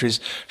those countries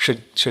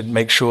should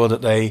make sure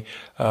that they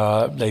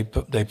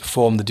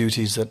perform the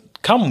duties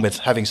that come with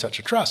having such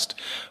a trust.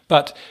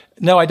 But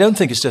no, I don't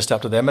think it's just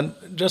up to them. And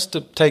just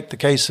to take the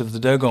case of the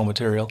Dogon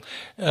material,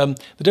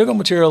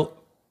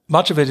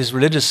 much of it is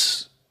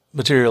religious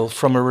material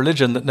from a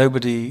religion that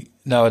nobody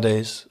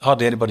nowadays,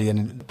 hardly anybody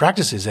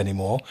practices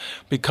anymore,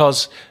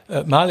 because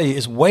Mali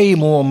is way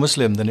more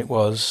Muslim than it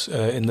was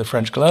in the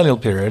French colonial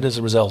period as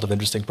a result of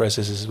interesting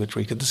processes which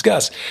we could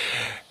discuss.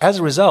 As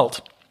a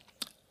result,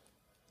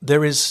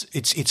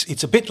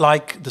 it's a bit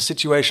like the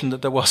situation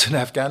that there was in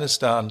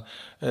Afghanistan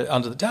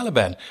under the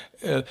Taliban.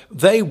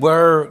 They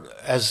were,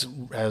 as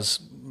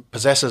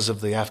possessors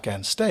of the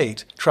Afghan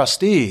state,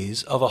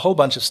 trustees of a whole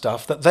bunch of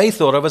stuff that they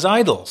thought of as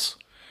idols.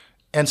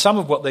 And some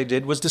of what they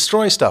did was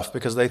destroy stuff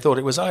because they thought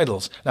it was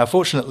idols. Now,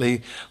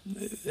 fortunately,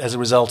 as a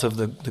result of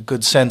the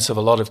good sense of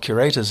a lot of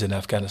curators in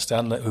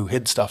Afghanistan who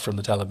hid stuff from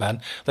the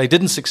Taliban, they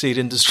didn't succeed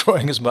in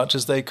destroying as much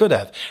as they could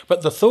have.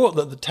 But the thought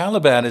that the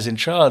Taliban is in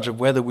charge of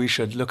whether we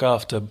should look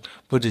after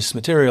Buddhist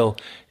material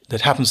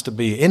that happens to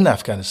be in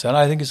Afghanistan,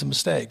 I think is a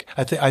mistake.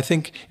 I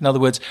think, in other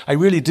words, I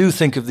really do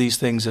think of these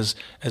things as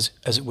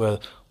it were,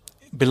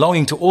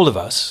 belonging to all of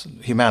us,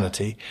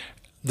 humanity.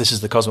 This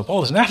is the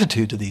cosmopolitan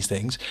attitude to these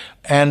things.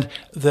 And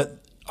that,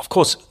 of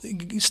course,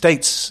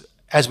 states,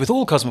 as with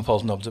all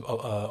cosmopolitan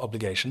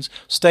obligations,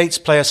 states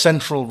play a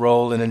central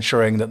role in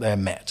ensuring that they're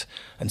met.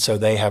 And so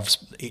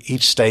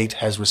each state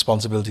has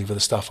responsibility for the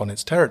stuff on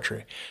its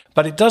territory.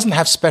 But it doesn't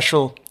have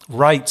special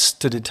rights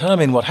to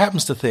determine what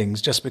happens to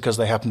things just because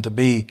they happen to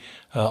be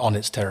on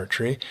its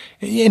territory,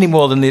 any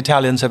more than the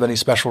Italians have any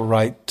special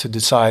right to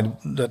decide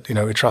that,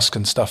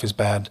 Etruscan stuff is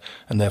bad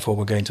and therefore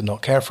we're going to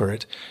not care for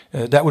it.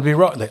 That would be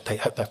wrong.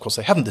 Of course,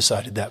 they haven't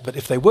decided that, but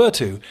if they were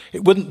to,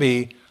 it wouldn't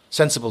be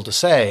sensible to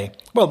say,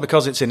 well,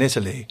 because it's in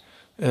Italy,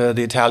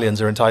 the Italians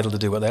are entitled to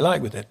do what they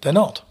like with it. They're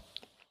not.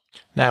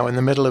 Now, in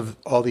the middle of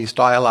all these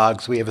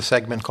dialogues, we have a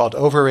segment called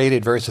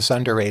Overrated versus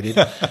Underrated.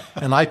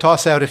 And I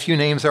toss out a few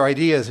names or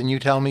ideas, and you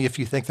tell me if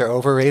you think they're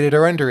overrated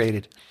or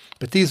underrated.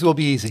 But these will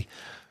be easy.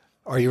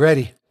 Are you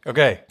ready?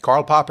 Okay.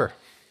 Karl Popper.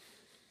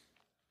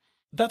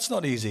 That's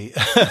not easy.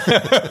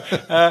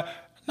 No,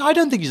 I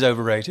don't think he's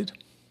overrated.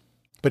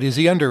 But is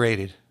he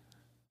underrated?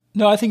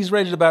 No, I think he's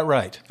rated about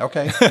right.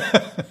 Okay.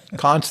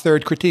 Kant's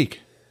third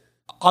critique.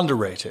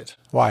 Underrated.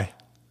 Why?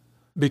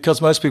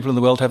 Because most people in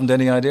the world haven't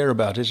any idea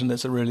about it, and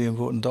it's a really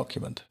important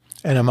document.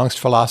 And amongst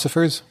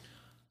philosophers?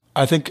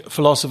 I think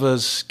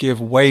philosophers give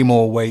way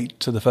more weight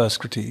to the first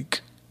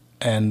critique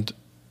and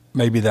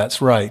maybe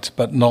that's right,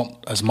 but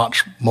not as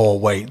much more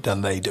weight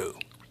than they do.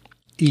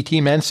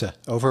 E.T. Mensah,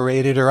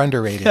 overrated or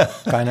underrated?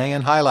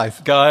 Ghanaian high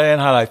life. Ghanaian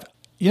high life.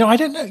 I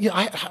don't know.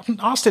 I haven't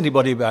asked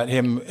anybody about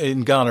him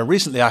in Ghana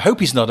recently. I hope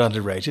he's not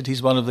underrated.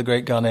 He's one of the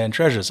great Ghanaian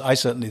treasures. I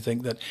certainly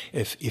think that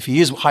if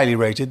he is highly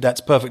rated,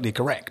 that's perfectly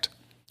correct.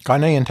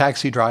 Ghanaian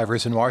taxi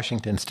drivers in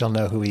Washington still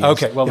know who he is.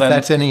 Okay, well, if then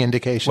that's any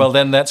indication. Well,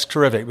 then that's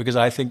terrific, because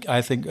I think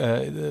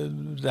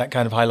that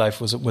kind of high life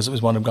was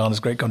one of Ghana's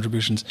great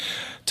contributions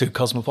to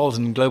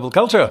cosmopolitan global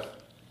culture.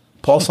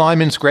 Paul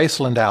Simon's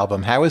Graceland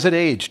album, how is it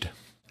aged?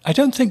 I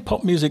don't think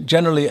pop music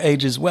generally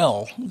ages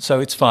well,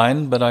 so it's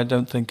fine, but I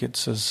don't think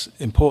it's as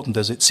important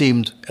as it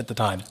seemed at the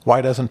time.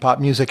 Why doesn't pop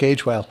music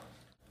age well?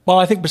 Well,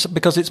 I think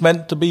because it's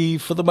meant to be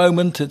for the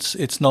moment.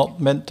 It's not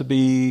meant to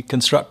be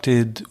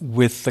constructed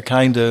with the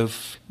kind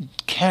of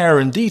care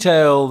and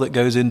detail that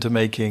goes into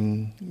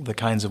making the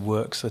kinds of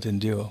works that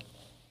endure.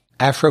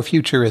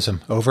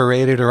 Afrofuturism,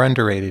 overrated or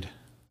underrated?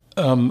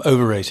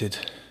 Overrated.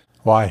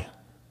 Why?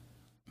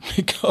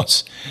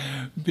 Because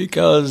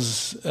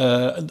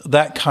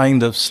that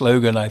kind of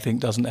slogan, I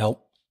think, doesn't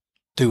help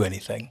do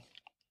anything.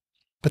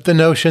 But the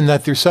notion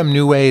that there's some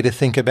new way to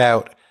think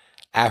about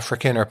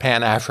African or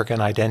Pan-African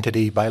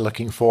identity by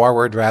looking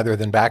forward rather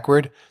than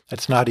backward,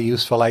 that's not a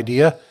useful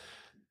idea.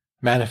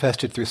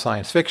 Manifested through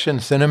science fiction,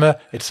 cinema,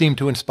 it seemed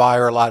to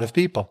inspire a lot of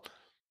people.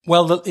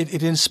 Well,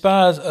 it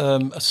inspired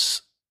a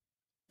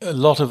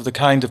lot of the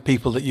kind of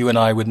people that you and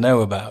I would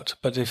know about.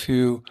 But if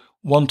you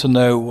want to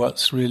know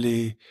what's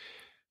really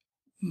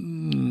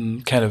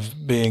kind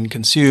of being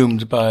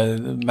consumed by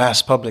the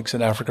mass publics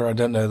in Africa, I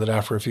don't know that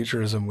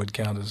Afrofuturism would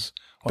count as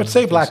one. But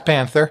say Black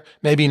Panther,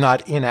 maybe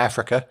not in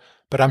Africa,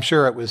 but I'm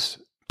sure it was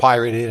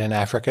pirated in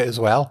Africa as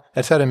well.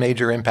 It's had a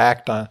major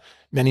impact on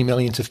many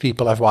millions of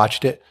people have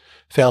watched it,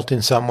 felt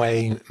in some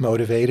way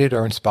motivated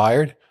or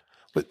inspired.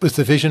 Was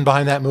the vision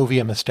behind that movie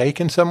a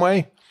mistake in some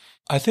way?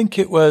 I think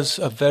it was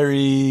a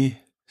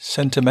very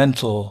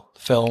sentimental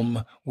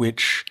film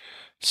which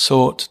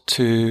sought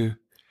to...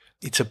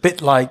 It's a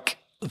bit like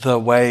the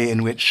way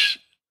in which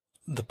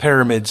the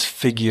pyramids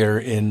figure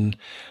in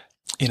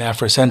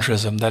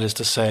Afrocentrism. That is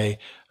to say,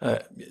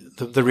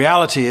 the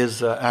reality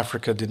is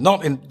Africa did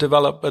not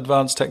develop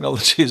advanced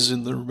technologies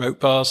in the remote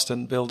past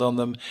and build on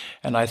them.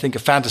 And I think a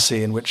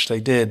fantasy in which they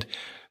did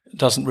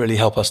doesn't really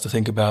help us to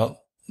think about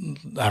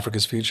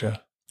Africa's future.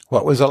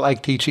 What was it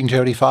like teaching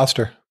Jodie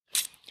Foster?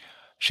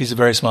 She's a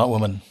very smart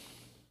woman.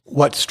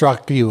 What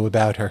struck you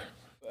about her?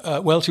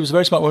 Well, she was a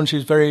very smart woman. She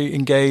was very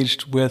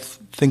engaged with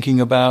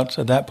thinking about,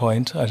 at that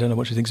point, I don't know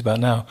what she thinks about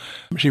now,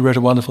 she wrote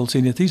a wonderful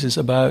senior thesis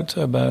about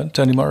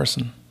Toni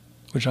Morrison,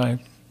 which I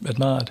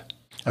admired.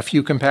 A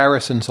few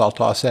comparisons I'll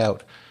toss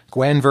out.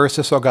 Gwen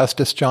versus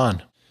Augustus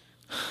John.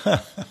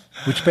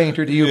 Which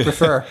painter do you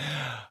prefer?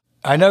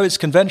 I know it's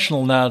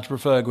conventional now to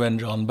prefer Gwen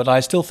John, but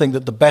I still think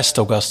that the best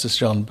Augustus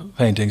John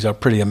paintings are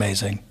pretty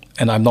amazing.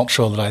 And I'm not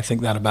sure that I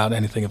think that about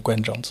anything of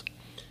Gwen John's.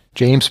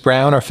 James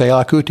Brown or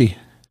Fela Kuti?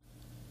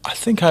 I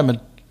think I'm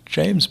a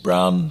James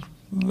Brown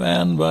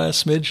man by a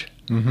smidge.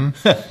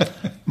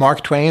 Mm-hmm.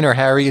 Mark Twain or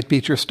Harriet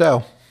Beecher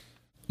Stowe?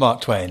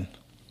 Mark Twain.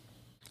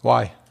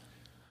 Why?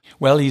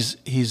 Well,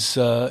 he's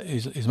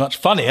much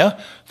funnier,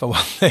 for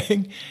one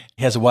thing.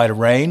 He has a wider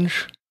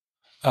range.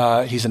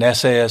 He's an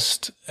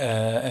essayist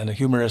and a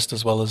humorist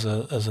as well as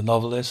a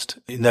novelist.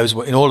 In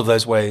all of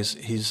those ways,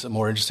 he's a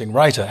more interesting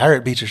writer.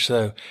 Harriet Beecher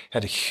Stowe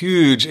had a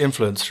huge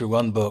influence through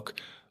one book,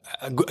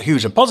 a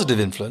huge and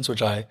positive influence,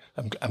 which I'm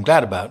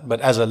glad about.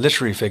 But as a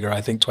literary figure, I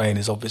think Twain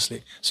is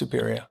obviously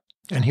superior.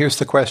 And here's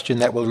the question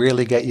that will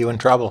really get you in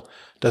trouble.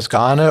 Does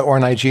Ghana or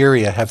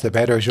Nigeria have the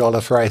better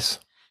jollof rice?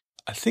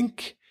 I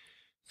think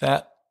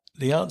that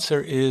the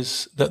answer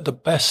is that the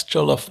best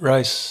jollof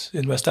rice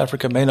in West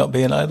Africa may not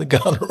be in either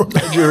Ghana or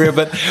Nigeria,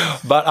 but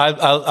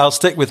I'll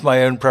stick with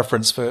my own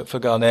preference for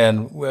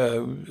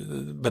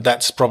Ghanaian. But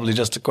that's probably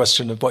just a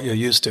question of what you're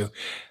used to.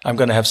 I'm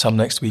going to have some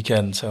next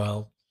weekend,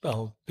 so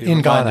I'll be in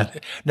reminded.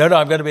 Ghana. No,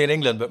 I'm going to be in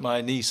England. But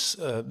my niece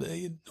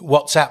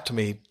WhatsApped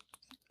me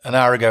an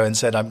hour ago and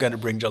said I'm going to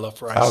bring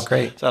jollof rice. Oh,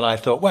 great! And I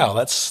thought, wow,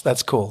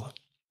 that's cool.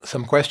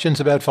 Some questions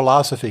about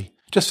philosophy.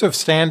 Just sort of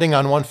standing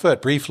on one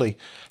foot, briefly,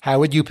 how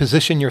would you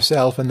position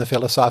yourself in the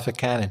philosophic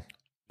canon?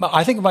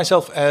 I think of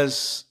myself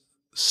as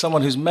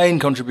someone whose main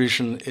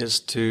contribution is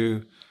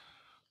to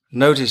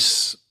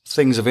notice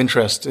things of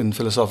interest in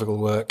philosophical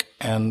work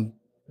and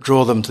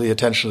draw them to the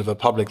attention of a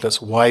public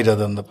that's wider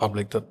than the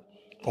public that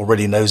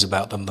already knows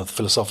about them, the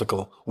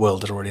philosophical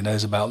world that already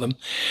knows about them.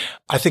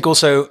 I think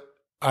also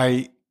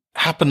I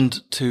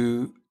happened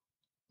to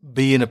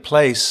be in a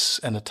place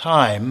and a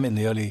time in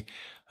the early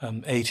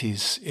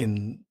 80s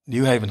in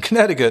New Haven,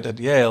 Connecticut at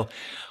Yale,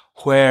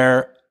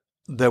 where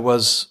there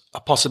was a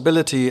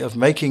possibility of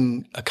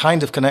making a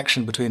kind of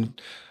connection between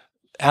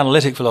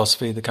analytic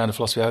philosophy, the kind of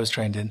philosophy I was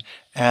trained in,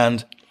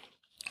 and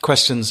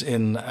questions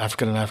in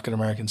African and African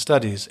American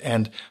studies.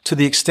 And to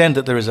the extent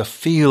that there is a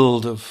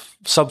subfield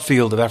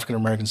of African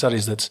American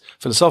studies that's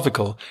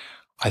philosophical,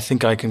 I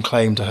think I can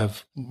claim to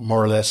have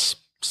more or less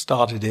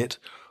started it.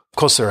 Of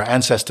course, there are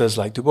ancestors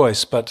like Du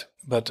Bois, but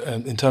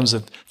in terms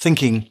of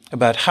thinking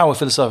about how a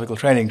philosophical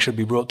training should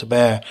be brought to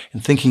bear in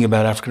thinking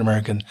about African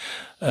American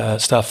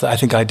stuff, I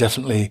think I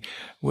definitely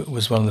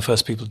was one of the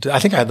first people to do. I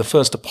think I had the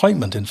first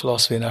appointment in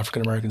philosophy and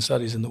African American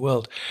studies in the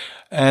world,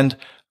 and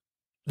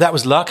that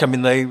was luck. I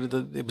mean,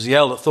 it was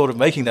Yale that thought of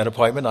making that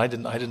appointment. I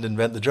didn't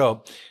invent the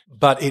job,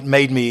 but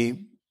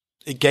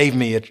it gave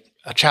me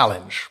a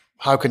challenge.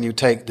 How can you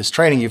take this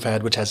training you've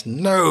had, which has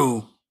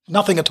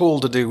nothing at all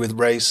to do with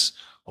race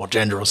or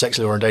gender or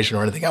sexual orientation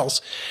or anything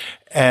else,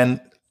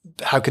 and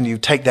how can you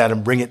take that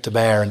and bring it to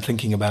bear in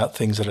thinking about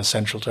things that are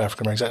central to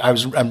African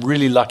Americans? I'm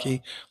really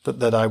lucky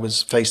that I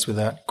was faced with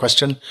that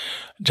question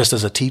just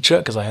as a teacher,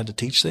 because I had to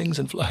teach things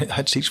and I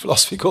had to teach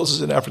philosophy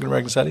courses in African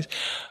American studies.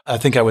 I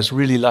think I was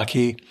really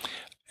lucky,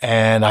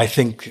 and I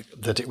think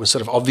that it was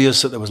sort of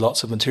obvious that there was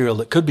lots of material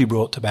that could be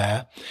brought to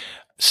bear.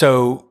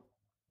 So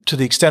to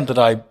the extent that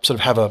I sort of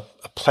have a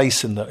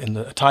place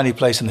a tiny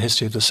place in the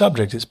history of the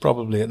subject, it's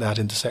probably at that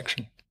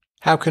intersection.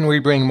 How can we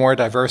bring more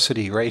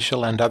diversity,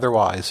 racial and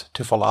otherwise,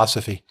 to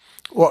philosophy?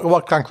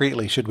 What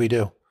concretely should we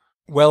do?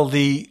 Well,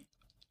 the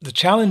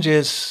challenge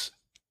is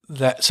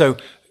that, so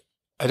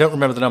I don't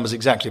remember the numbers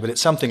exactly, but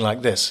it's something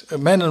like this.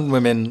 Men and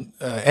women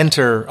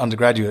enter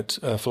undergraduate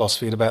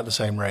philosophy at about the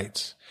same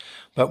rates,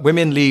 but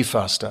women leave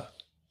faster.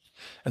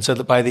 And so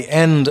that by the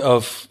end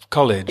of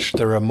college,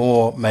 there are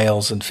more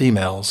males than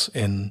females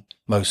in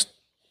most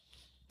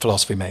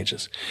philosophy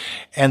majors.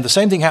 And the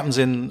same thing happens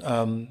in,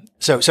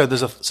 so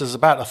there's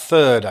about a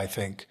third, I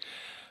think.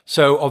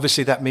 So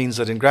obviously that means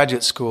that in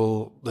graduate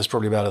school, there's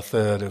probably about a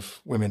third of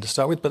women to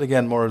start with, but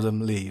again, more of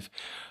them leave.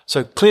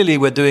 So clearly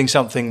we're doing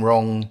something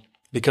wrong,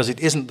 because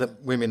it isn't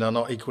that women are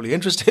not equally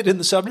interested in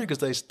the subject,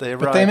 because they arrive.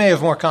 But they may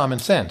have more common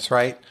sense,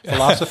 right?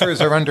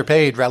 Philosophers are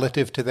underpaid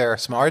relative to their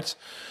smarts.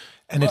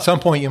 And at some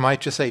point you might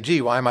just say,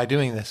 gee, why am I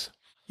doing this?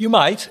 You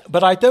might,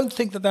 but I don't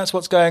think that that's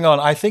what's going on.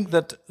 I think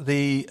that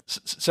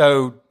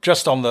so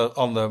just on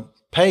the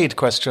paid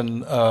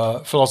question,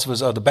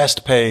 philosophers are the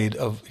best paid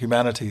of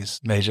humanities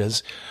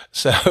majors.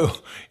 So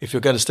if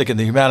you're going to stick in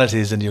the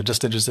humanities and you're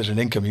just interested in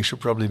income, you should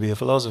probably be a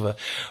philosopher.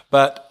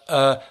 But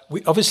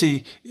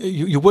obviously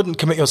you wouldn't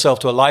commit yourself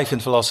to a life in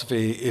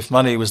philosophy if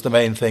money was the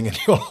main thing in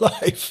your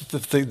life, the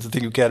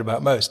thing you cared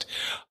about most.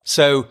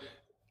 So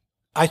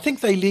I think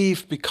they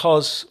leave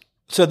because...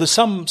 So there's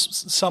some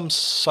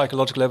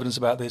psychological evidence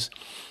about this.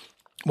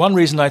 One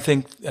reason I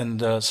think,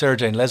 and Sarah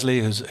Jane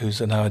Leslie,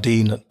 who's now a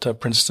dean at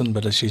Princeton,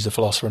 but she's a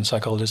philosopher and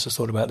psychologist, has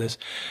thought about this.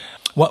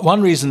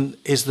 One reason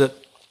is that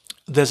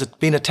there's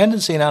been a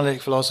tendency in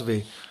analytic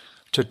philosophy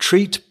to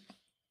treat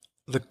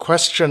the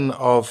question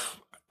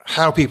of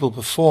how people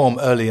perform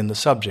early in the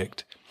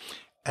subject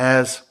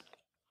as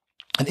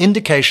an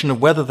indication of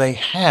whether they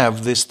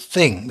have this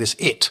thing, this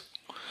it,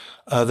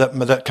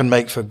 that can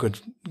make for good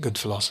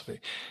philosophy.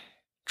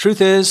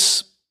 Truth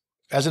is,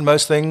 as in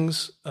most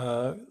things,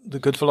 the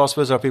good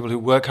philosophers are people who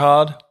work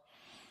hard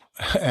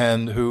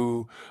and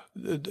who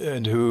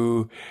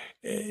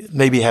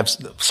maybe have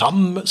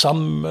some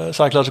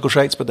psychological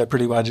traits, but they're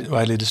pretty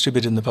widely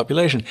distributed in the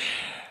population.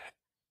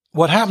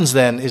 What happens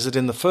then is that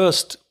in the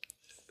first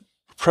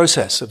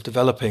process of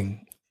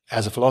developing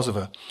as a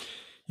philosopher,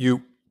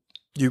 you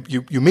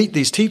meet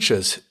these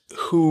teachers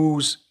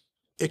whose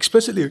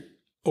explicitly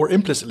or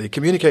implicitly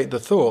communicate the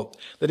thought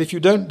that if you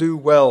don't do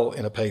well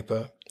in a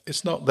paper,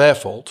 it's not their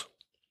fault,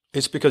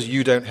 it's because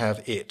you don't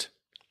have it.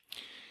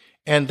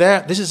 And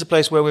this is a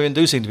place where women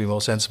do seem to be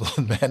more sensible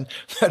than men.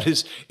 That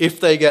is,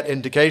 if they get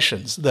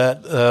indications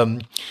that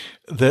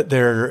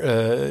they're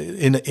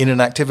in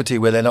an activity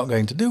where they're not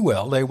going to do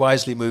well, they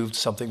wisely move to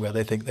something where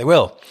they think they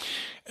will.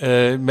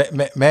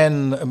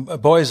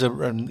 Boys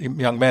and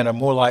young men are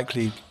more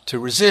likely to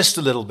resist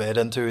a little bit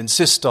and to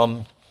insist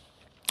on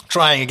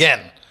trying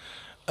again.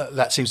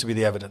 That seems to be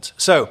the evidence.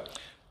 So,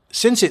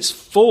 since it's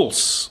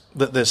false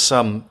that there's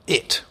some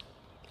it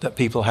that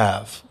people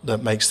have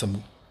that makes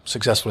them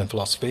successful in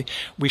philosophy,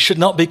 we should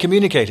not be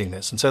communicating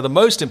this. And so the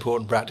most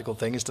important practical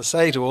thing is to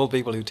say to all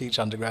people who teach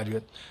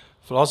undergraduate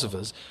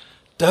philosophers,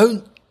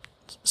 don't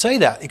say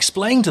that.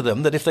 Explain to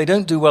them that if they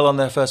don't do well on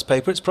their first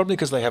paper, it's probably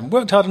because they haven't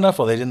worked hard enough,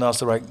 or they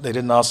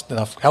didn't ask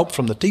enough help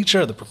from the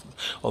teacher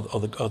or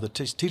the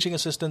teaching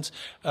assistants,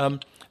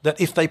 that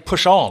if they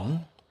push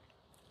on,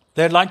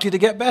 they're likely to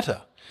get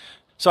better.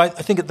 So I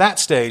think at that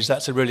stage,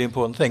 that's a really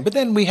important thing. But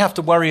then we have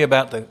to worry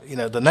about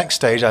the next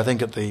stage. I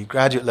think at the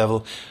graduate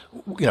level,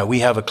 we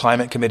have a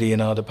climate committee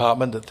in our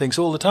department that thinks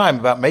all the time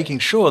about making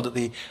sure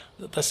that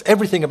that's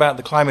everything about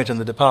the climate in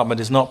the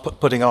department is not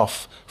putting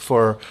off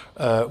for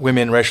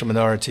women, racial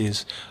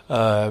minorities,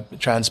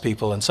 trans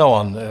people, and so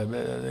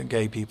on,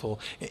 gay people,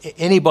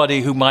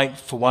 anybody who might,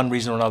 for one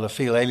reason or another,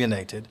 feel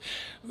alienated.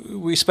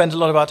 We spend a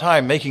lot of our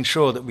time making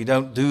sure that we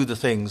don't do the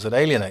things that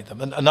alienate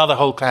them. And another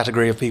whole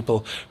category of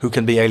people who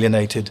can be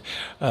alienated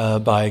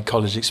by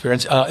college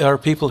experience are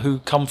people who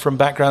come from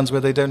backgrounds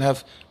where they don't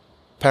have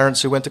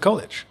parents who went to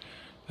college.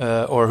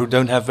 Or who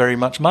don't have very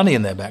much money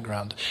in their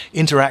background.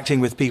 Interacting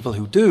with people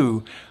who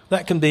do,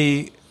 that can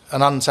be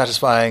an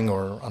unsatisfying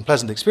or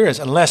unpleasant experience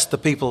unless the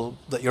people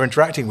that you're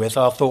interacting with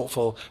are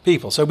thoughtful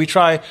people. So we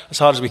try as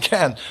hard as we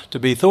can to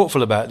be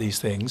thoughtful about these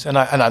things. And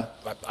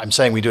I'm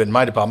saying we do it in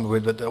my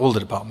department, but all the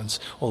departments,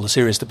 all the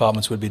serious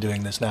departments would be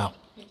doing this now.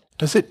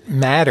 Does it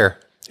matter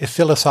if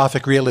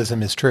philosophic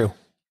realism is true?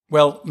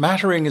 Well,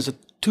 mattering is a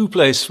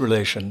two-place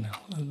relation.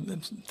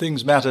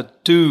 Things matter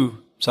to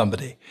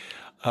somebody.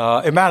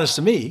 It matters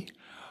to me,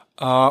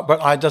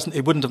 but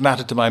it wouldn't have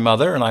mattered to my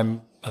mother,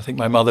 and I think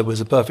my mother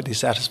was a perfectly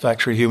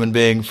satisfactory human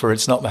being for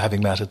its not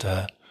having mattered to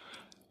her.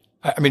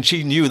 I mean,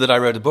 she knew that I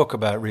wrote a book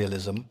about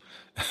realism.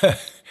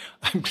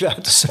 I'm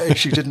glad to say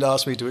she didn't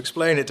ask me to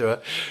explain it to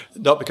her,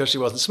 not because she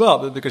wasn't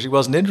smart, but because she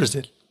wasn't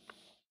interested.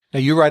 Now,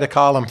 you write a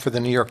column for the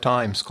New York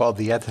Times called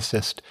The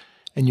Ethicist,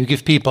 and you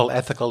give people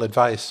ethical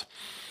advice.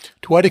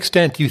 To what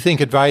extent do you think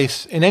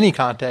advice, in any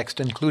context,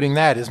 including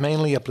that, is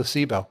mainly a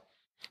placebo?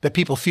 That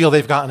people feel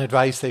they've gotten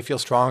advice, they feel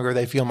stronger,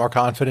 they feel more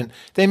confident.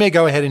 They may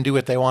go ahead and do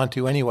what they want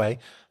to anyway.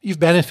 You've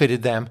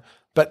benefited them,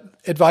 but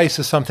advice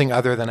is something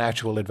other than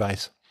actual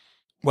advice.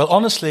 Well,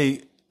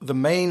 honestly, the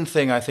main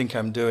thing I think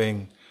I'm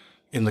doing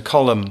in the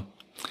column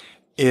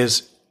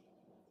is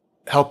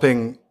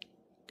helping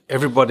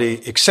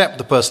everybody, except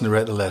the person who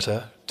wrote the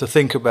letter, to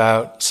think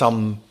about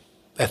some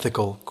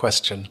ethical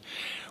question,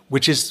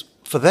 which is,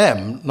 for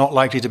them, not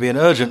likely to be an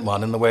urgent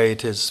one in the way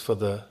it is for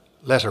the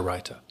letter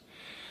writer.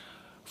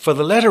 For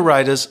the letter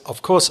writers,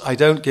 of course, I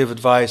don't give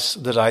advice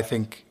that I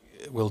think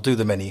will do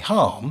them any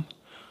harm,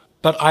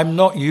 but I'm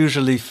not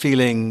usually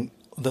feeling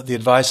that the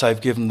advice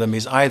I've given them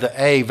is either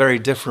A, very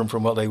different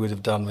from what they would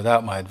have done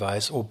without my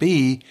advice, or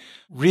B,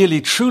 really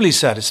truly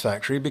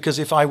satisfactory, because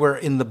if I were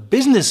in the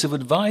business of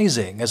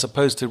advising, as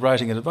opposed to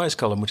writing an advice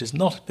column, which is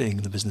not being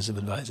in the business of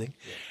advising,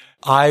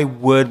 I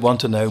would want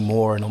to know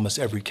more in almost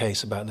every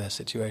case about their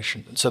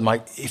situation. So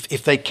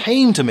if they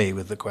came to me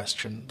with the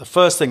question, the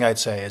first thing I'd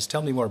say is,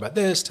 tell me more about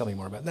this, tell me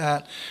more about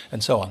that,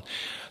 and so on.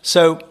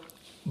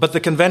 But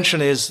the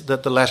convention is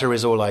that the letter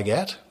is all I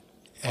get.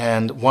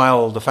 And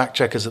while the fact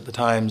checkers at the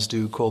Times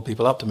do call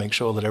people up to make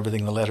sure that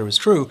everything in the letter is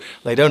true,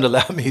 they don't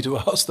allow me to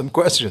ask them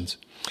questions.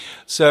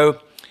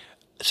 So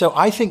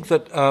I think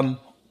that,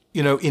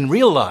 in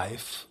real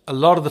life, a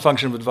lot of the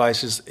function of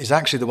advice is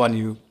actually the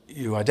one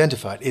you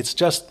identified. It's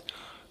just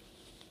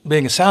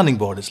being a sounding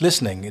board. It's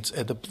listening. It's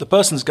the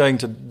person's going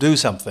to do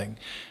something,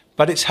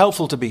 but it's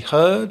helpful to be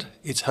heard.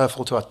 It's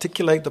helpful to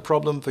articulate the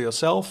problem for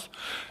yourself.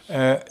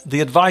 The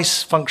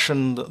advice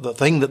function, the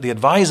thing that the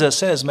advisor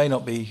says, may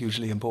not be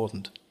hugely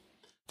important.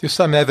 There's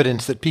some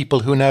evidence that people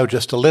who know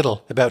just a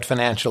little about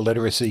financial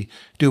literacy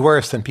do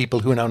worse than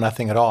people who know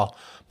nothing at all,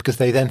 because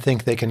they then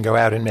think they can go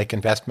out and make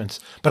investments.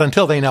 But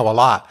until they know a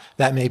lot,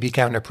 that may be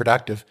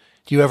counterproductive.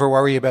 Do you ever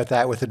worry about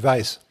that with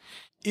advice?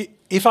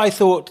 If I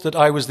thought that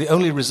I was the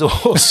only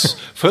resource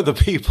for the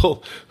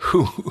people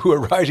who are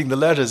writing the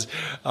letters,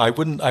 I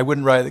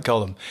wouldn't write the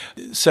column.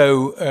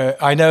 So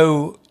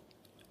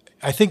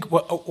I think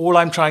all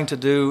I'm trying to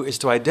do is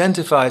to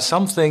identify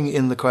something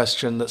in the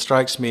question that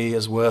strikes me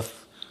as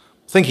worth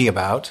thinking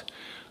about.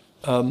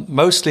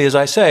 Mostly, as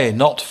I say,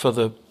 not for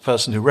the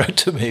person who wrote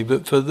to me,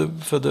 but for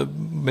the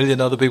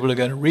million other people who are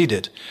going to read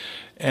it.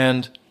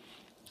 And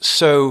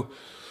so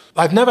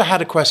I've never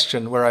had a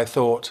question where I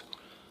thought,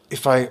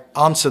 if I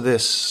answer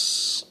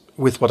this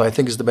with what I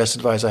think is the best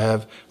advice I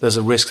have, there's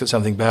a risk that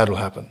something bad will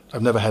happen.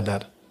 I've never had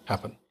that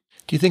happen.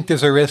 Do you think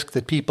there's a risk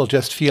that people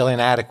just feel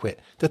inadequate,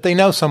 that they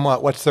know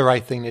somewhat what's the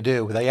right thing to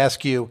do? They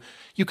ask you,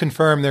 you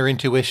confirm their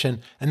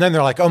intuition, and then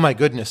they're like, oh my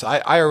goodness,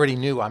 I already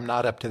knew I'm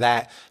not up to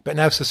that, but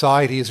now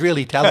society is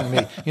really telling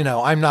me,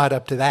 I'm not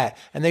up to that.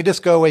 And they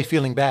just go away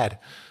feeling bad.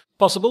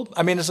 Possible.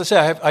 I mean, as I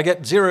say, I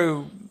get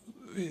zero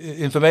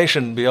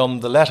information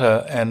beyond the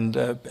letter, and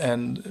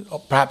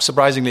perhaps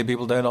surprisingly,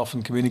 people don't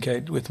often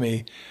communicate with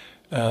me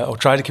or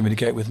try to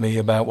communicate with me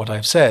about what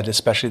I've said,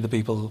 especially the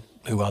people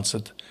who asked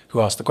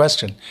the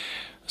question.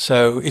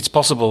 So it's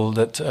possible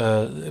that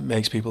it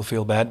makes people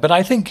feel bad. But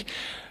I think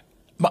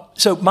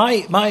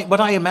what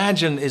I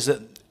imagine is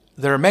that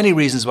there are many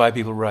reasons why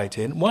people write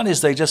in. One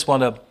is they just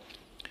want to,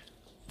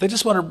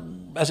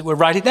 as it were,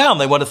 write it down.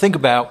 They want to think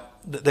about.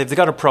 They've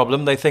got a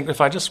problem. They think,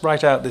 if I just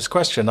write out this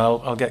question,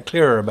 I'll get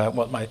clearer about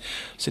what my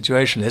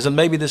situation is, and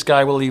maybe this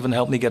guy will even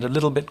help me get a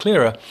little bit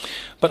clearer.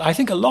 But I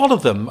think a lot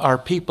of them are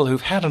people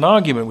who've had an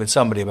argument with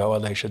somebody about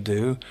what they should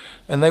do,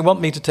 and they want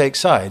me to take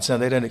sides. Now,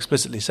 they don't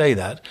explicitly say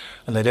that,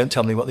 and they don't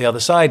tell me what the other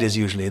side is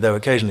usually, though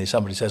occasionally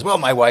somebody says, well,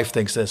 my wife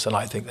thinks this, and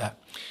I think that.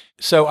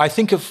 So I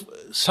think of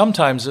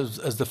sometimes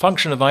as the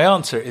function of my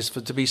answer is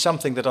to be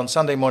something that on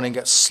Sunday morning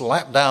gets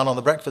slapped down on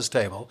the breakfast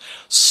table.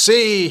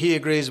 See, he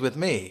agrees with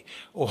me.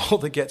 Or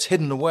that gets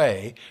hidden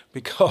away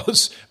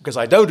because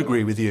I don't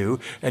agree with you,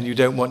 and you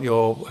don't want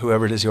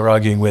whoever it is you're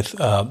arguing with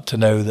to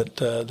know that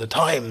the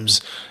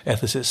Times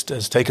ethicist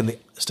has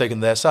taken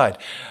their side.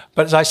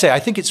 But as I say, I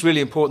think it's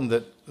really important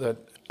that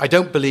I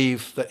don't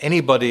believe that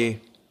anybody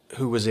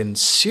who was in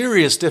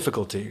serious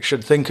difficulty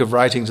should think of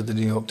writing to the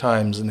New York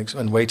Times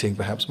and waiting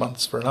perhaps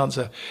months for an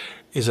answer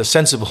is a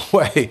sensible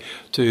way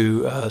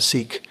to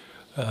seek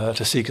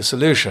a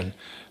solution.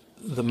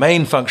 The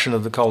main function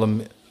of the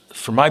column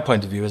from my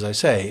point of view, as I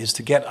say, is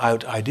to get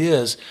out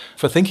ideas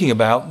for thinking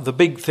about the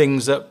big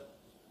things that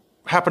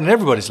happen in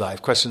everybody's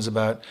life. Questions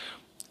about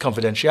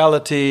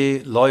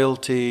confidentiality,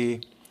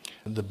 loyalty,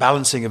 the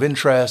balancing of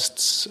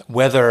interests,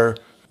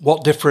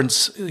 what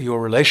difference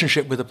your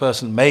relationship with a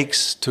person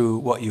makes to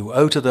what you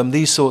owe to them,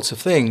 these sorts of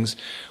things,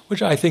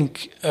 which I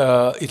think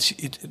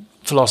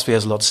philosophy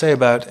has a lot to say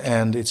about,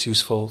 and it's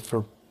useful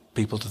for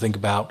people to think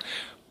about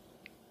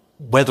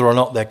whether or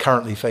not they're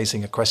currently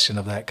facing a question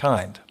of that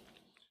kind.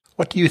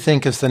 What do you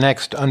think is the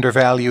next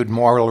undervalued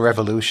moral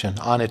revolution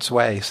on its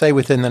way, say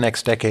within the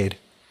next decade?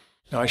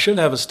 Now, I should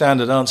have a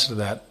standard answer to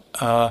that,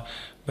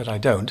 but I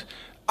don't.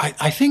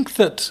 I think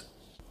that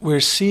we're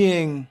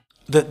seeing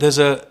that there's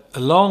a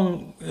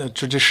long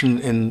tradition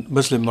in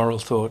Muslim moral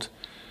thought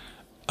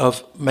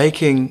of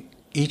making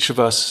each of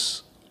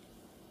us,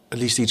 at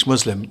least each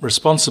Muslim,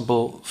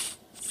 responsible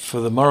for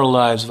the moral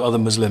lives of other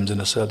Muslims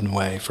in a certain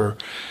way.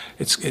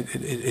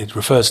 It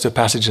refers to a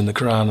passage in the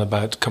Quran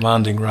about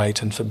commanding right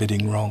and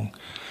forbidding wrong.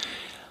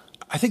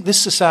 I think this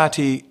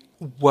society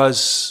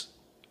was,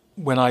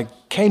 when I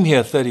came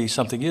here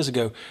 30-something years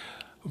ago,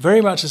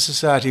 very much a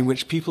society in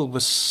which people were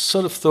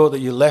sort of thought that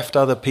you left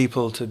other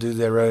people to do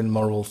their own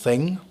moral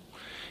thing.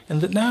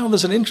 And that now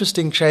there's an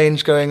interesting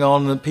change going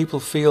on, and people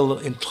feel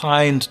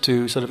inclined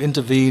to sort of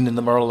intervene in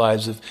the moral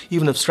lives of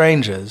even of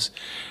strangers,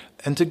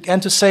 and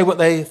to say what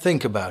they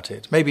think about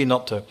it. Maybe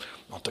not to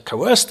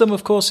coerce them,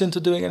 of course, into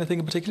doing anything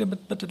in particular,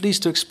 but at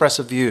least to express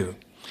a view.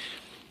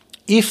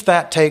 If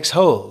that takes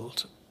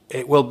hold,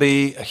 it will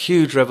be a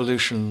huge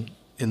revolution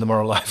in the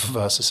moral life of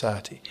our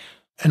society.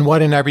 And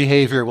what in our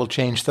behavior will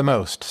change the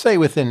most, say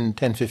within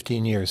 10,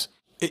 15 years?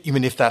 You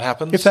mean if that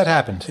happens? If that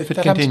happens, if it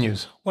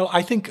continues. Well,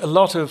 I think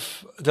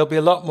there'll be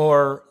a lot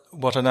more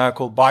what are now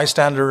called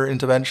bystander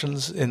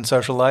interventions in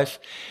social life.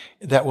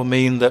 That will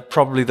mean that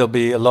probably there'll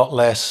be a lot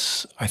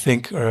less, I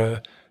think,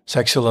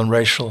 sexual and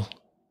racial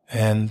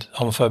and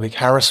homophobic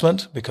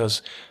harassment,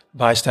 because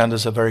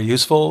bystanders are very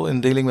useful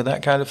in dealing with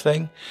that kind of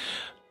thing.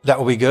 That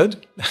will be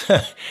good.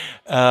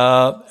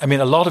 I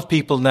mean, a lot of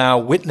people now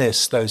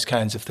witness those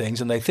kinds of things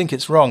and they think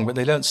it's wrong, but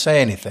they don't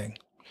say anything,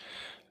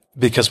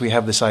 because we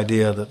have this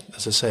idea that,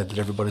 as I said, that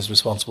everybody's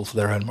responsible for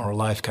their own moral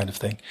life kind of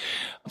thing.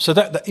 So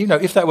that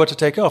if that were to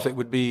take off, it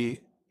would be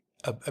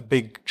a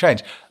big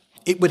change.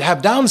 It would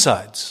have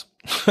downsides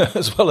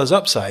as well as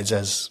upsides,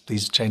 as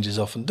these changes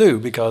often do,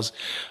 because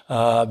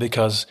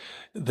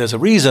there's a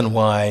reason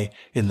why,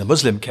 in the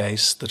Muslim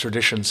case, the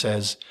tradition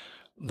says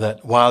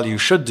that while you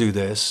should do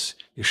this,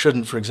 you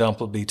shouldn't, for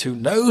example, be too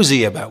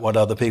nosy about what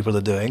other people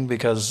are doing,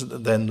 because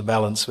then the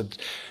balance would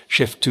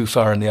shift too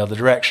far in the other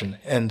direction.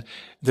 And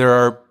there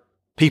are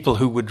people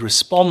who would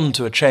respond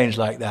to a change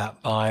like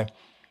that by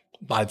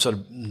sort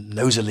of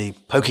nosily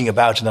poking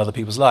about in other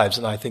people's lives.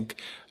 And I think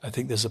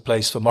there's a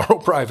place for moral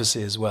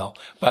privacy as well.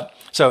 But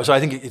so I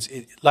think it's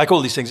like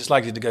all these things, it's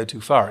likely to go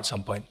too far at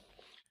some point.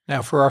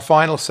 Now, for our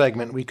final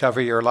segment, we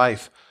cover your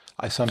life.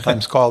 I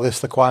sometimes call this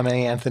the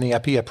Kwame Anthony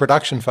Appiah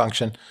production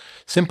function.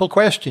 Simple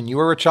question. You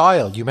were a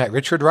child. You met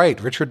Richard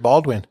Wright, Richard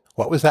Baldwin.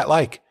 What was that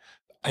like?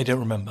 I don't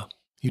remember.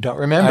 You don't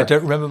remember? I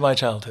don't remember my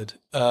childhood.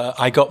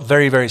 I got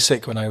very, very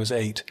sick when I was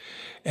 8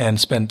 and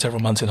spent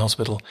several months in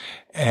hospital.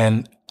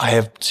 And I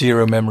have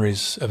zero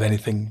memories of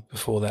anything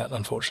before that,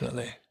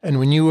 unfortunately. And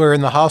when you were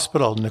in the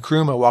hospital,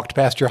 Nkrumah walked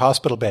past your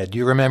hospital bed. Do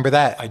you remember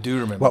that? I do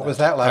remember What was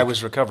that like? I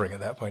was recovering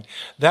at that point.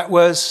 That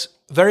was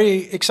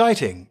very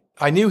exciting.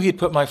 I knew he'd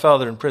put my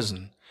father in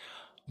prison,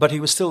 but he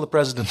was still the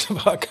president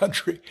of our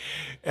country.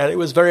 And it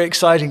was very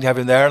exciting to have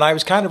him there. And I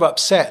was kind of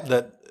upset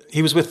that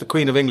he was with the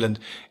Queen of England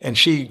and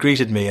she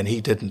greeted me and he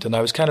didn't. And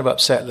I was kind of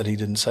upset that he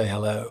didn't say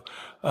hello.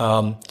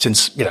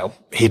 Since,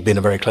 he'd been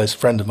a very close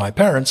friend of my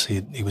parents.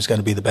 He was going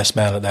to be the best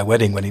man at their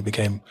wedding when he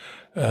became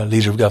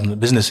leader of government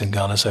business in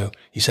Ghana. So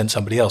he sent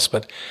somebody else.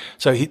 But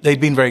so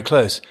they'd been very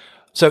close.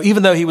 So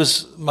even though he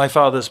was my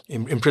father's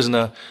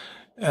imprisoner,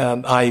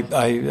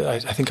 I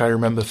think I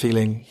remember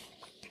feeling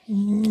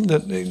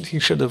that he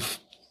should have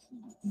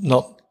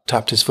not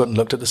tapped his foot and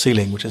looked at the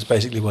ceiling, which is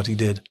basically what he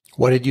did.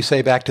 What did you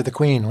say back to the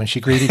Queen when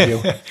she greeted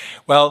you?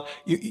 Well,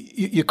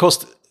 of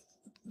course,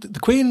 the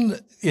Queen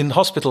in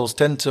hospitals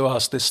tend to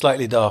ask this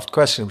slightly daft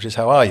question, which is,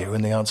 how are you?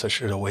 And the answer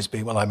should always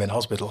be, well, I'm in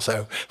hospital,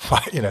 so,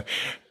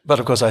 But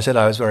of course, I said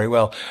I was very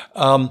well.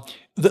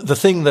 The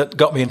thing that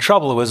got me in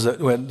trouble was that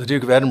when the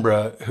Duke of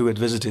Edinburgh, who had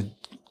visited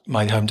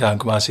my hometown,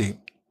 Kumasi,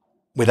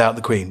 without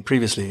the Queen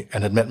previously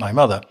and had met my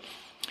mother,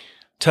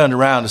 turned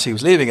around as he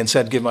was leaving and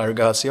said, "Give my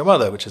regards to your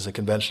mother," which is a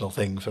conventional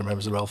thing for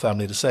members of the royal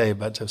family to say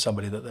about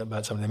somebody they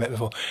met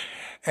before.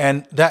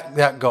 And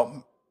that got,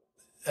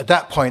 at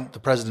that point, the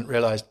president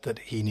realized that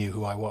he knew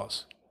who I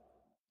was.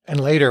 And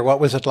later, what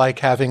was it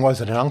like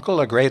was it an uncle,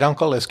 a great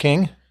uncle as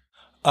king?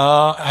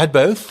 I had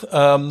both,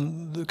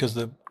 because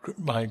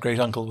my great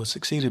uncle was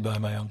succeeded by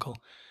my uncle.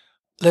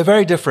 They're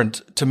very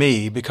different to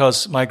me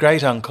because my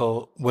great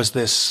uncle was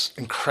this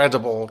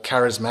incredible,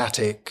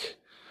 charismatic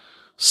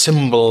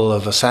symbol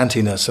of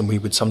Asantiness, and we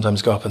would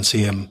sometimes go up and see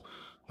him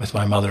with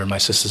my mother and my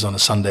sisters on a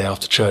Sunday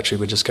after church. We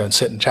would just go and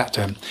sit and chat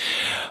to him.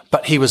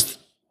 But he was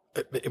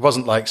it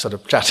wasn't like sort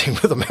of chatting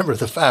with a member of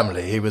the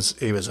family. He was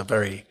a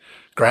very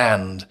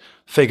grand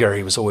figure.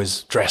 He was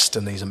always dressed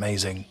in these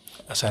amazing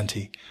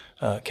Asante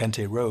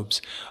Kente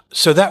robes.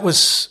 So that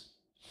was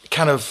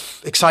kind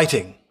of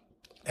exciting,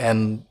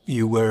 and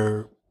you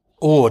were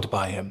awed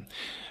by him.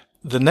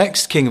 The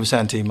next king of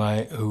Asante,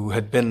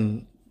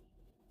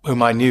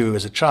 whom I knew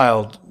as a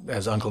child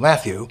as Uncle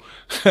Matthew,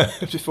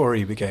 before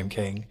he became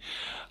king,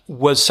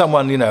 was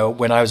someone,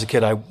 when I was a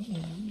kid, I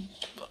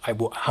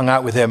hung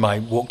out with him. I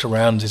walked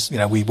around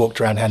we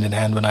walked around hand in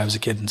hand when I was a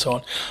kid and so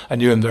on. I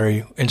knew him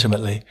very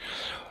intimately.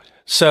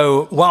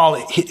 So while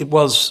it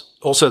was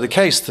also the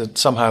case that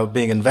somehow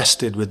being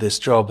invested with this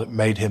job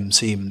made him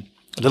seem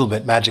a little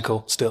bit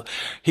magical still,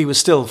 he was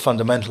still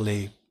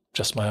fundamentally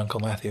just my Uncle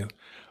Matthew.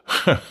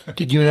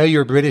 Did you know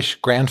your British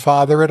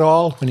grandfather at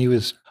all when he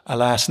was...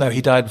 Alas, no,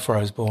 he died before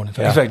I was born. In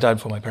fact, he died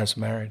before my parents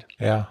were married.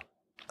 Yeah.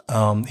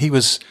 He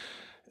was...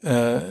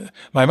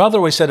 my mother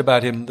always said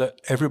about him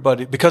that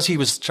everybody, because he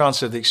was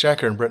Chancellor of the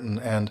Exchequer in Britain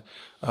and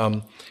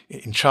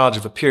in charge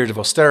of a period of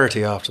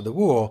austerity after the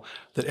war,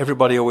 that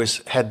everybody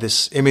always had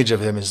this image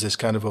of him as this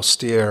kind of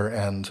austere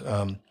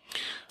and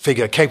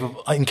figure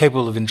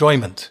incapable of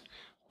enjoyment.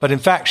 But in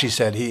fact, she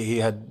said he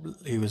had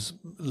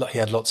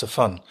lots of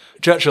fun.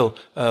 Churchill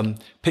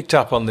picked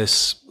up on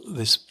this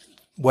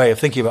way of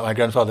thinking about my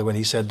grandfather when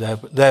he said,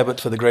 "There,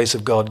 but for the grace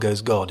of God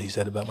goes God," he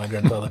said about my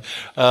grandfather.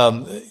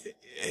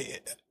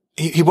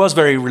 He was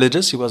very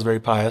religious, he was very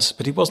pious,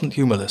 but he wasn't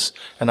humorless,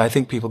 and I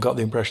think people got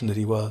the impression that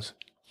he was.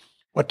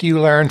 What do you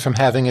learn from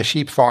having a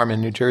sheep farm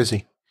in New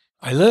Jersey?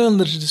 I learned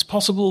that it is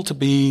possible to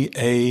be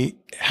a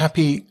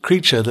happy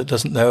creature that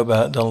doesn't know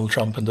about Donald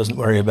Trump and doesn't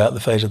worry about the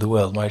fate of the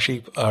world. My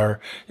sheep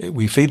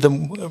we feed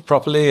them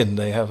properly and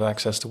they have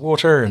access to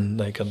water and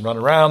they can run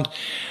around,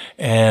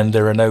 and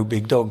there are no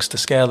big dogs to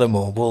scare them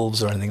or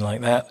wolves or anything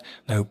like that,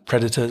 no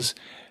predators.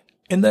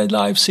 And their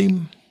lives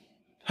seem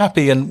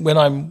happy, and when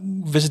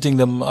I'm visiting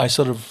them, I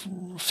sort of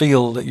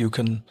feel that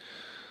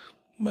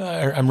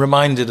I'm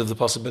reminded of the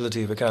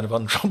possibility of a kind of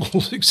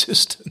untroubled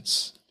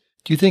existence.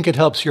 Do you think it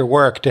helps your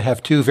work to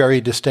have two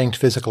very distinct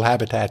physical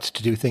habitats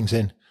to do things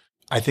in?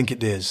 I think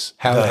it is.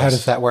 How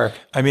does that work?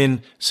 I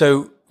mean,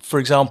 so, for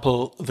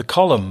example, the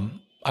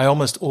column, I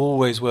almost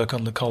always work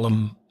on the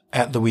column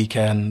at the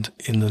weekend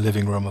in the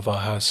living room of our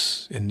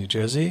house in New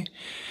Jersey.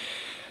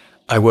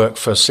 I work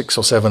for 6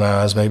 or 7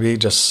 hours maybe,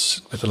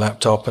 just with the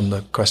laptop and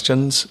the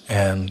questions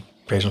and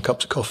occasional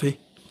cups of coffee.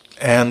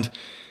 And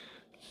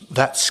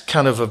that's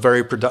kind of a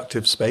very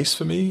productive space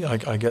for me.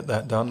 I get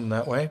that done in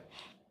that way.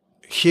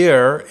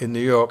 Here in New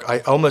York,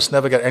 I almost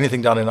never get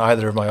anything done in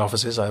either of my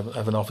offices. I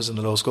have an office in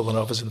the law school and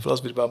an office in the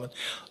philosophy department.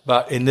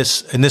 But in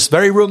this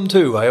very room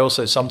too, I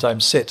also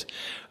sometimes sit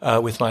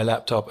with my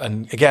laptop.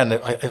 And again,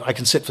 I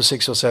can sit for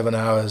 6 or 7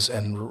 hours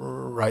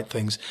and write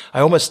things.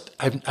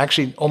 I've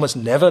actually almost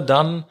never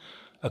done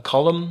a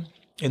column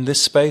in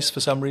this space for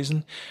some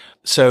reason.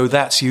 So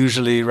that's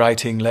usually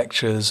writing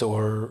lectures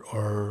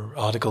or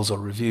articles or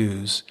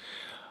reviews.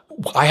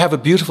 I have a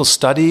beautiful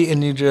study in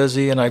New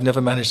Jersey, and I've never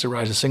managed to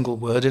write a single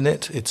word in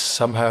it. It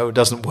somehow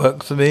doesn't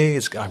work for me.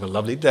 I have a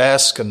lovely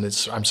desk, and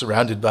I'm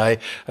surrounded by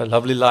a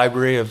lovely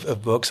library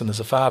of books, and there's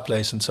a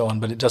fireplace and so on,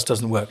 but it just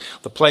doesn't work.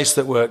 The place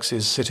that works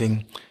is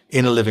sitting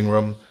in a living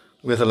room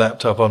with a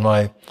laptop on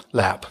my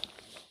lap.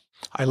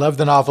 I love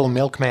the novel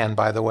Milkman,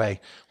 by the way.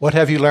 What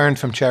have you learned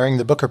from chairing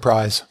the Booker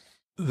Prize?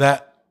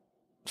 That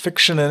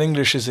fiction in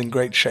English is in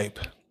great shape.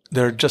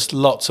 There are just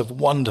lots of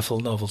wonderful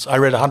novels. I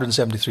read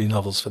 173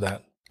 novels for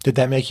that. Did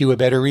that make you a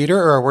better reader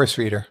or a worse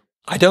reader?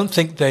 I don't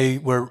think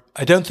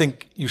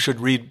you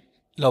should read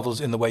novels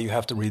in the way you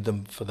have to read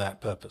them for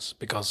that purpose,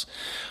 because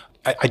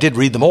I did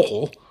read them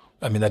all.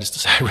 I mean, that is to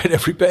say, I read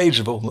every page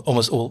of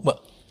almost all.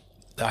 Well,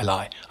 I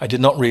lie. I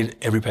did not read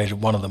every page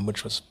of one of them,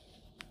 which was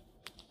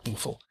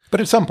awful. But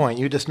at some point,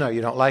 you just know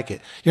you don't like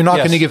it. You're not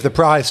going to give the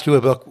prize to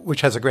a book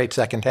which has a great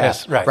second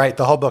half. Yes, right.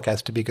 The whole book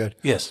has to be good.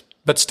 Yes.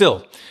 But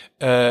still,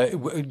 the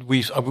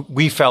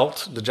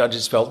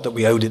judges felt that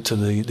we owed it to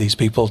these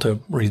people to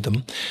read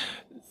them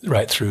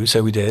right through,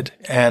 so we did.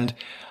 And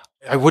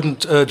I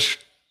wouldn't urge,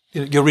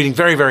 you're reading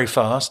very, very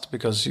fast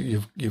because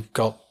you've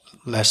got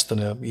less than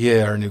a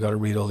year and you've got to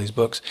read all these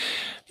books.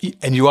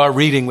 And you are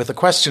reading with a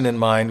question in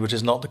mind, which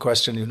is not the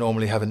question you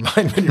normally have in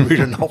mind when you read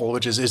a novel,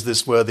 which is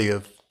this worthy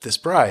of this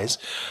prize?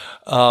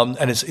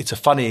 And it's a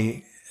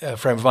funny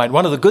frame of mind.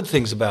 One of the good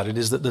things about it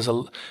is that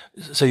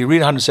so you read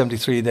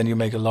 173, then you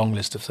make a long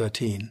list of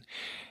 13.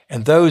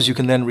 And those you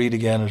can then read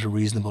again at a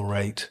reasonable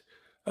rate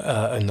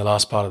in the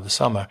last part of the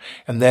summer.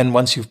 And then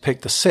once you've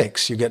picked the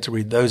 6, you get to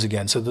read those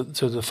again. So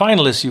the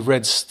finalists you've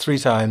read 3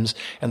 times,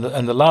 and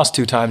the last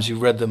 2 times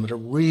you've read them at a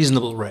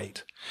reasonable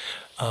rate.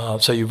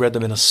 So you've read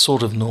them in a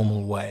sort of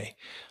normal way.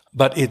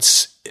 But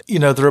it's,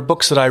 there are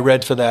books that I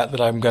read for that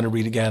I'm going to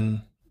read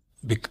again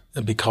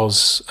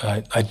because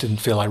I didn't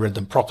feel I read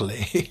them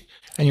properly.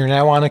 And you're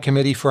now on a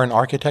committee for an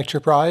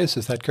architecture prize,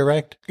 is that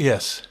correct?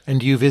 Yes.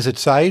 And do you visit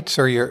sites,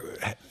 or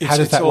how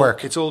does that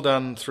work? It's all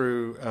done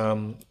through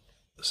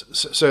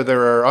So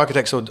there are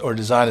architects or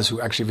designers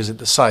who actually visit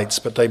the sites,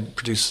 but they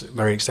produce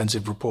very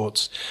extensive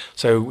reports.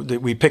 So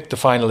we picked the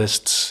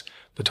finalists,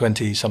 the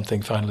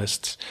 20-something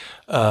finalists,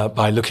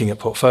 by looking at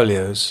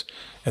portfolios,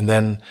 and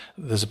then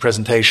there's a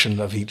presentation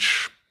of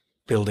each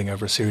building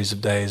over a series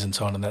of days and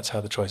so on, and that's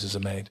how the choices are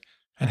made.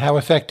 And how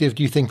effective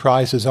do you think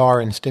prizes are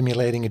in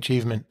stimulating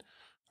achievement?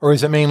 Or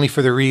is it mainly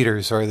for the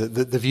readers or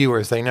the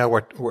viewers? They know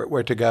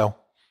where to go.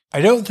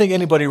 I don't think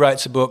anybody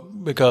writes a book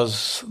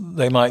because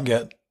they might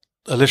get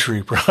a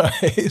literary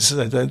prize.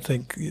 I don't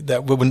think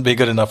that wouldn't be a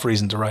good enough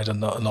reason to write a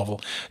novel.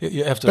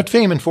 You have to. But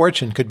fame and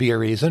fortune could be a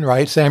reason,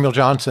 right? Samuel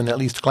Johnson at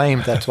least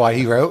claimed that's why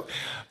he wrote.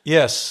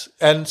 Yes,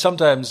 and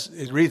sometimes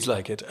it reads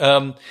like it.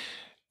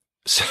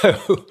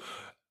 So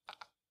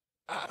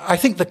I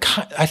think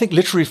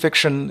literary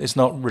fiction is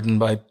not written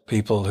by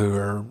people who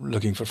are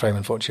looking for fame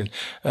and fortune.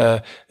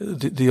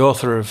 The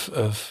author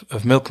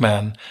of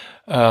Milkman,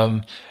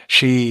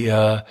 she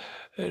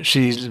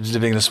was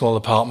living in a small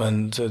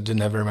apartment,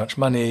 didn't have very much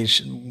money.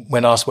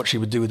 When asked what she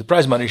would do with the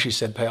prize money, she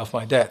said, pay off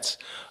my debts.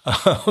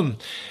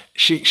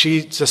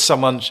 She's just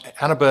someone,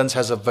 Anna Burns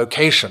has a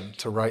vocation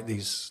to write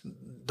these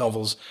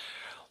novels.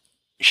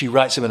 She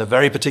writes them in a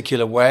very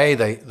particular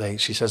way.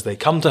 She says they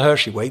come to her,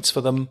 she waits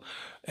for them,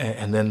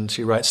 and then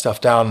she writes stuff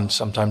down, and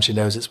sometimes she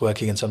knows it's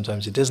working and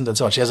sometimes it isn't, and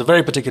so on. She has a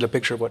very particular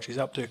picture of what she's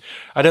up to.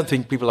 I don't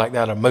think people like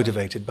that are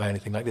motivated by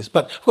anything like this.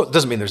 But it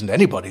doesn't mean there isn't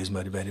anybody who's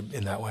motivated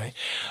in that way.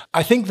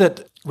 I think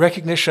that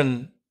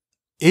recognition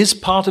is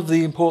part of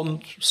the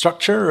important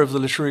structure of the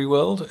literary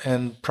world,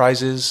 and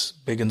prizes,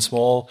 big and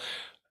small,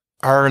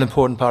 are an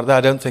important part of that.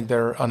 I don't think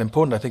they're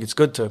unimportant. I think it's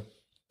good to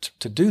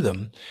do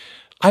them.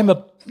 I'm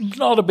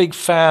not a big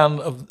fan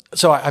of.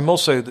 So I'm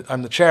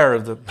the chair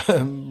of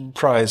the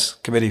prize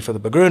committee for the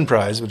Berggruen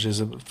Prize, which is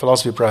a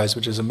philosophy prize,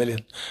 which is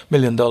 $1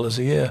 million a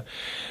year,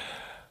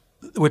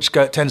 which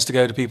tends to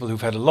go to people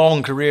who've had a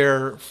long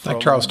career, like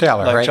Charles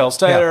Taylor, like right? Charles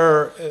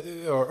Taylor,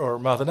 or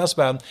Martha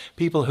Nussbaum,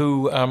 people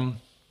who.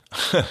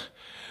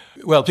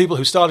 People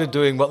who started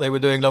doing what they were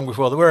doing long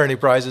before there were any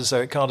prizes,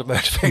 so it can't have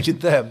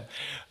motivated them.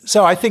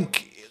 So I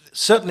think.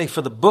 Certainly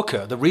for the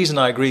booker, the reason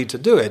I agreed to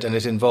do it, and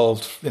it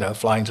involved,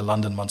 flying to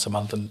London once a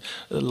month and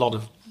a lot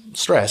of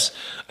stress,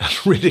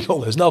 reading all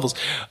those novels,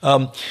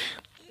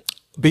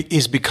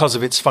 is because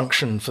of its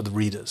function for the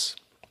readers.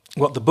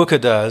 What the booker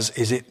does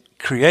is it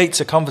creates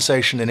a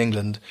conversation in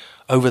England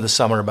over the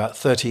summer about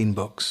 13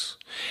 books,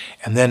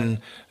 and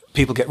then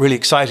people get really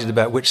excited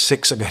about which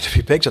 6 are going to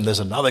be picked, and there's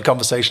another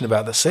conversation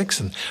about the 6,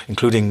 and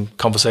including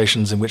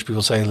conversations in which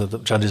people say that the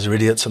judges are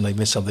idiots and they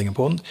missed something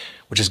important,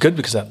 which is good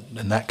because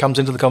that comes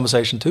into the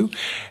conversation too.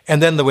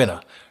 And then the winner.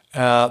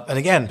 And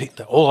again,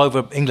 all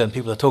over England,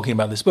 people are talking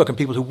about this book, and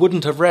people who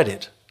wouldn't have read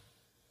it,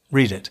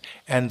 read it.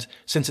 And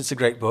since it's a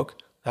great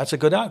book, that's a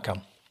good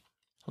outcome.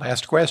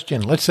 Last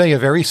question. Let's say a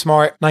very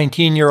smart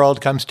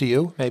 19-year-old comes to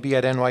you, maybe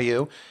at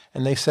NYU,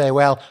 and they say,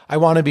 well, I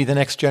want to be the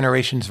next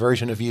generation's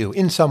version of you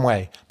in some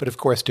way, but of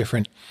course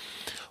different.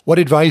 What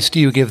advice do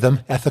you give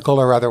them, ethical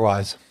or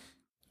otherwise?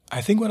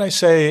 I think what I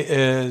say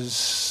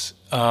is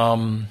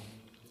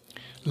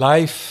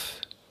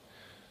life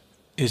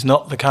is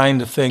not the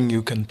kind of thing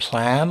you can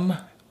plan.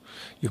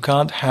 You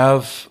can't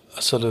have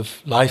a sort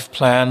of life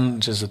plan,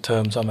 which is a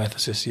term some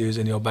ethicists use,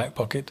 in your back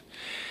pocket.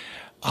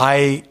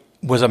 I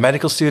was a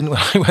medical student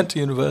when I went to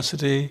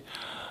university.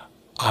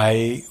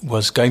 I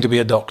was going to be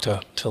a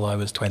doctor till I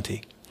was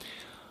 20.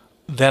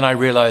 Then I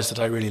realized that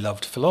I really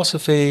loved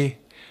philosophy,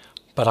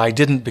 but I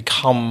didn't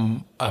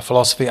become a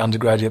philosophy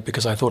undergraduate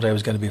because I thought I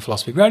was going to be a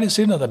philosophy graduate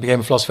student. I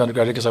became a philosophy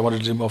undergraduate because I wanted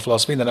to do more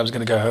philosophy, and then I was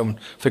going to go home and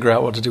figure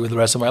out what to do with the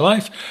rest of my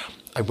life.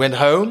 I went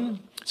home,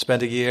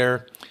 spent a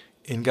year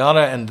in Ghana,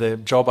 and the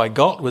job I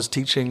got was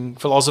teaching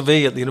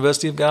philosophy at the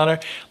University of Ghana.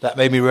 That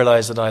made me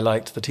realize that I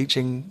liked the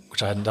teaching,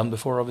 which I hadn't done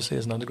before, obviously,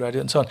 as an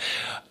undergraduate, and so on.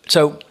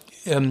 So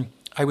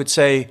I would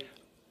say,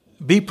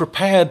 be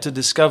prepared to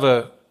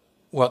discover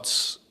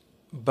what's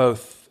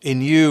both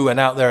in you and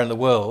out there in the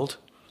world.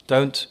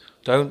 Don't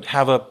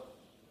have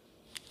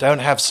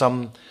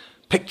some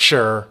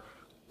picture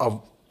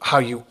of how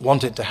you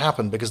want it to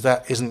happen, because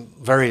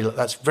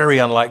that's very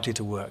unlikely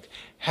to work.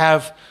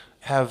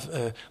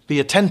 Be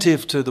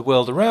attentive to the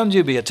world around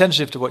you. Be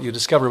attentive to what you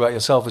discover about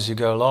yourself as you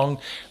go along.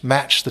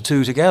 Match the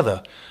two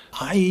together.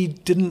 I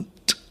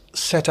didn't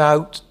set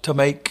out to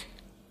make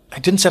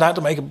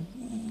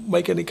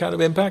any kind of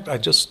impact. I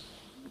just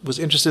was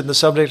interested in the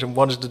subject and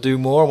wanted to do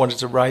more, wanted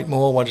to write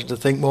more, wanted to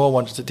think more,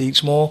 wanted to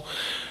teach more.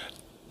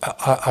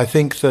 I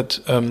think that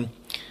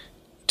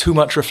too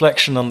much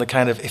reflection on the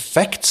kind of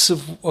effects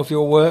of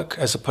your work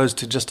as opposed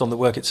to just on the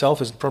work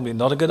itself is probably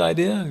not a good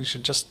idea. You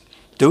should just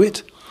do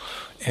it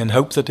and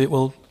hope that it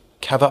will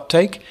have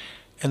uptake.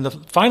 And the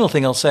final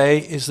thing I'll say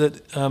is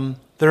that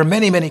there are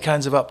many, many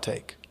kinds of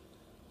uptake.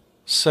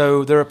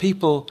 So there are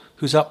people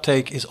whose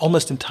uptake is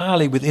almost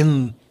entirely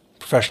within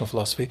professional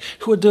philosophy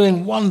who are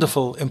doing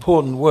wonderful,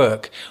 important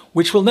work,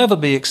 which will never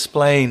be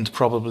explained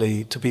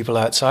probably to people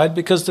outside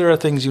because there are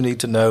things you need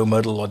to know,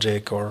 modal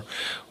logic or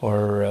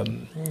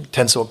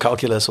tensor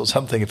calculus or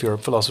something if you're a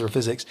philosopher of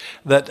physics,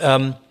 that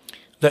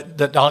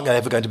that aren't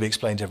ever going to be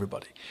explained to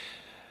everybody.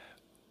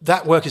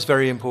 That work is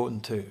very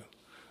important too.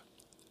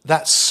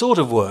 That sort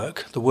of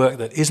work, the work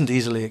that isn't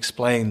easily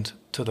explained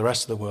to the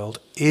rest of the world,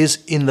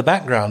 is in the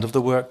background of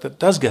the work that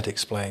does get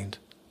explained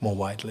more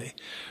widely.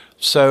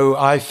 So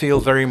I feel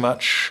very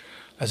much,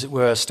 as it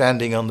were,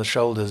 standing on the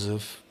shoulders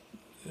of,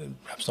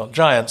 perhaps not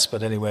giants,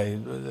 but anyway,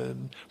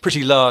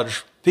 pretty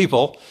large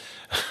people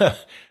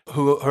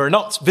who are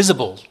not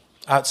visible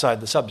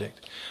outside the subject,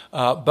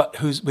 but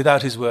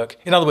without his work.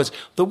 In other words,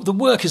 the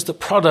work is the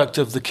product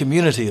of the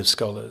community of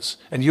scholars,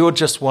 and you're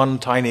just one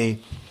tiny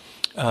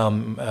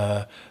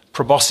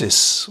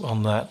proboscis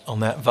on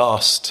that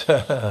vast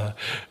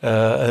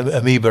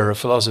amoeba of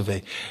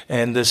philosophy.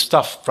 And there's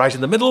stuff right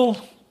in the middle.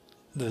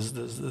 There's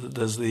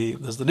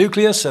the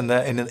nucleus, and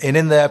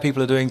in there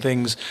people are doing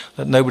things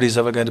that nobody's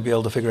ever going to be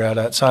able to figure out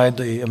outside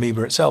the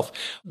amoeba itself.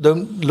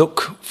 Don't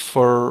look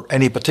for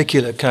any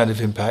particular kind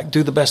of impact.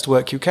 Do the best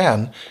work you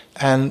can,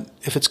 and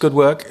if it's good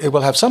work, it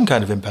will have some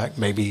kind of impact.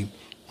 Maybe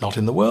not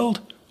in the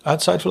world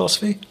outside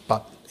philosophy,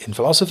 but in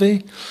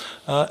philosophy,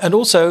 and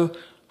also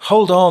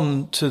hold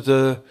on to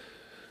the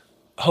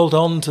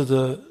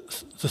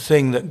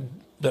thing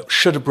that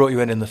should have brought you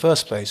in the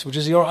first place, which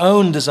is your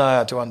own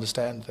desire to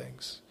understand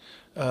things.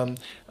 I'm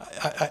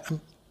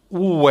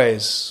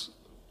always,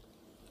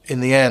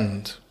 in the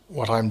end,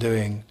 what I'm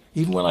doing,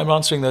 even when I'm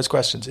answering those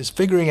questions, is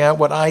figuring out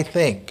what I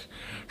think,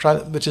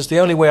 which is the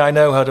only way I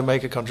know how to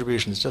make a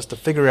contribution. It's just to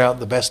figure out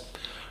the best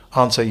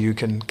answer you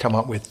can come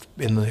up with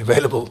in the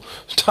available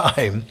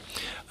time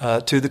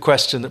to the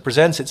question that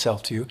presents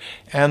itself to you.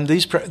 And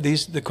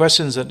the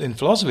questions that in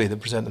philosophy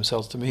that present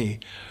themselves to me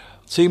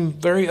seem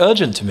very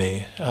urgent to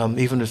me,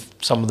 even if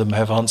some of them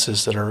have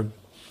answers that are,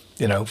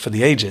 for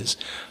the ages.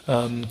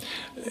 And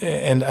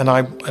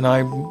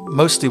I'm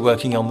mostly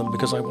working on them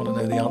because I want to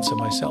know the answer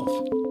myself.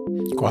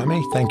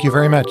 Kwame, thank you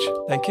very much.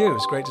 Thank you.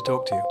 It's great to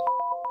talk to you.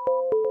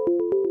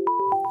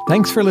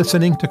 Thanks for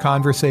listening to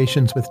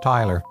Conversations with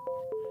Tyler.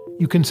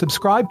 You can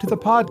subscribe to the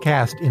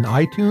podcast in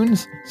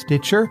iTunes,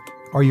 Stitcher,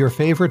 or your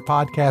favorite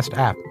podcast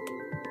app.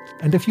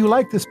 And if you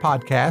like this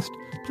podcast,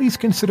 please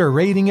consider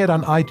rating it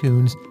on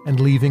iTunes and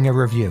leaving a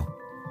review.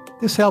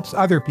 This helps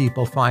other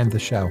people find the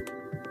show.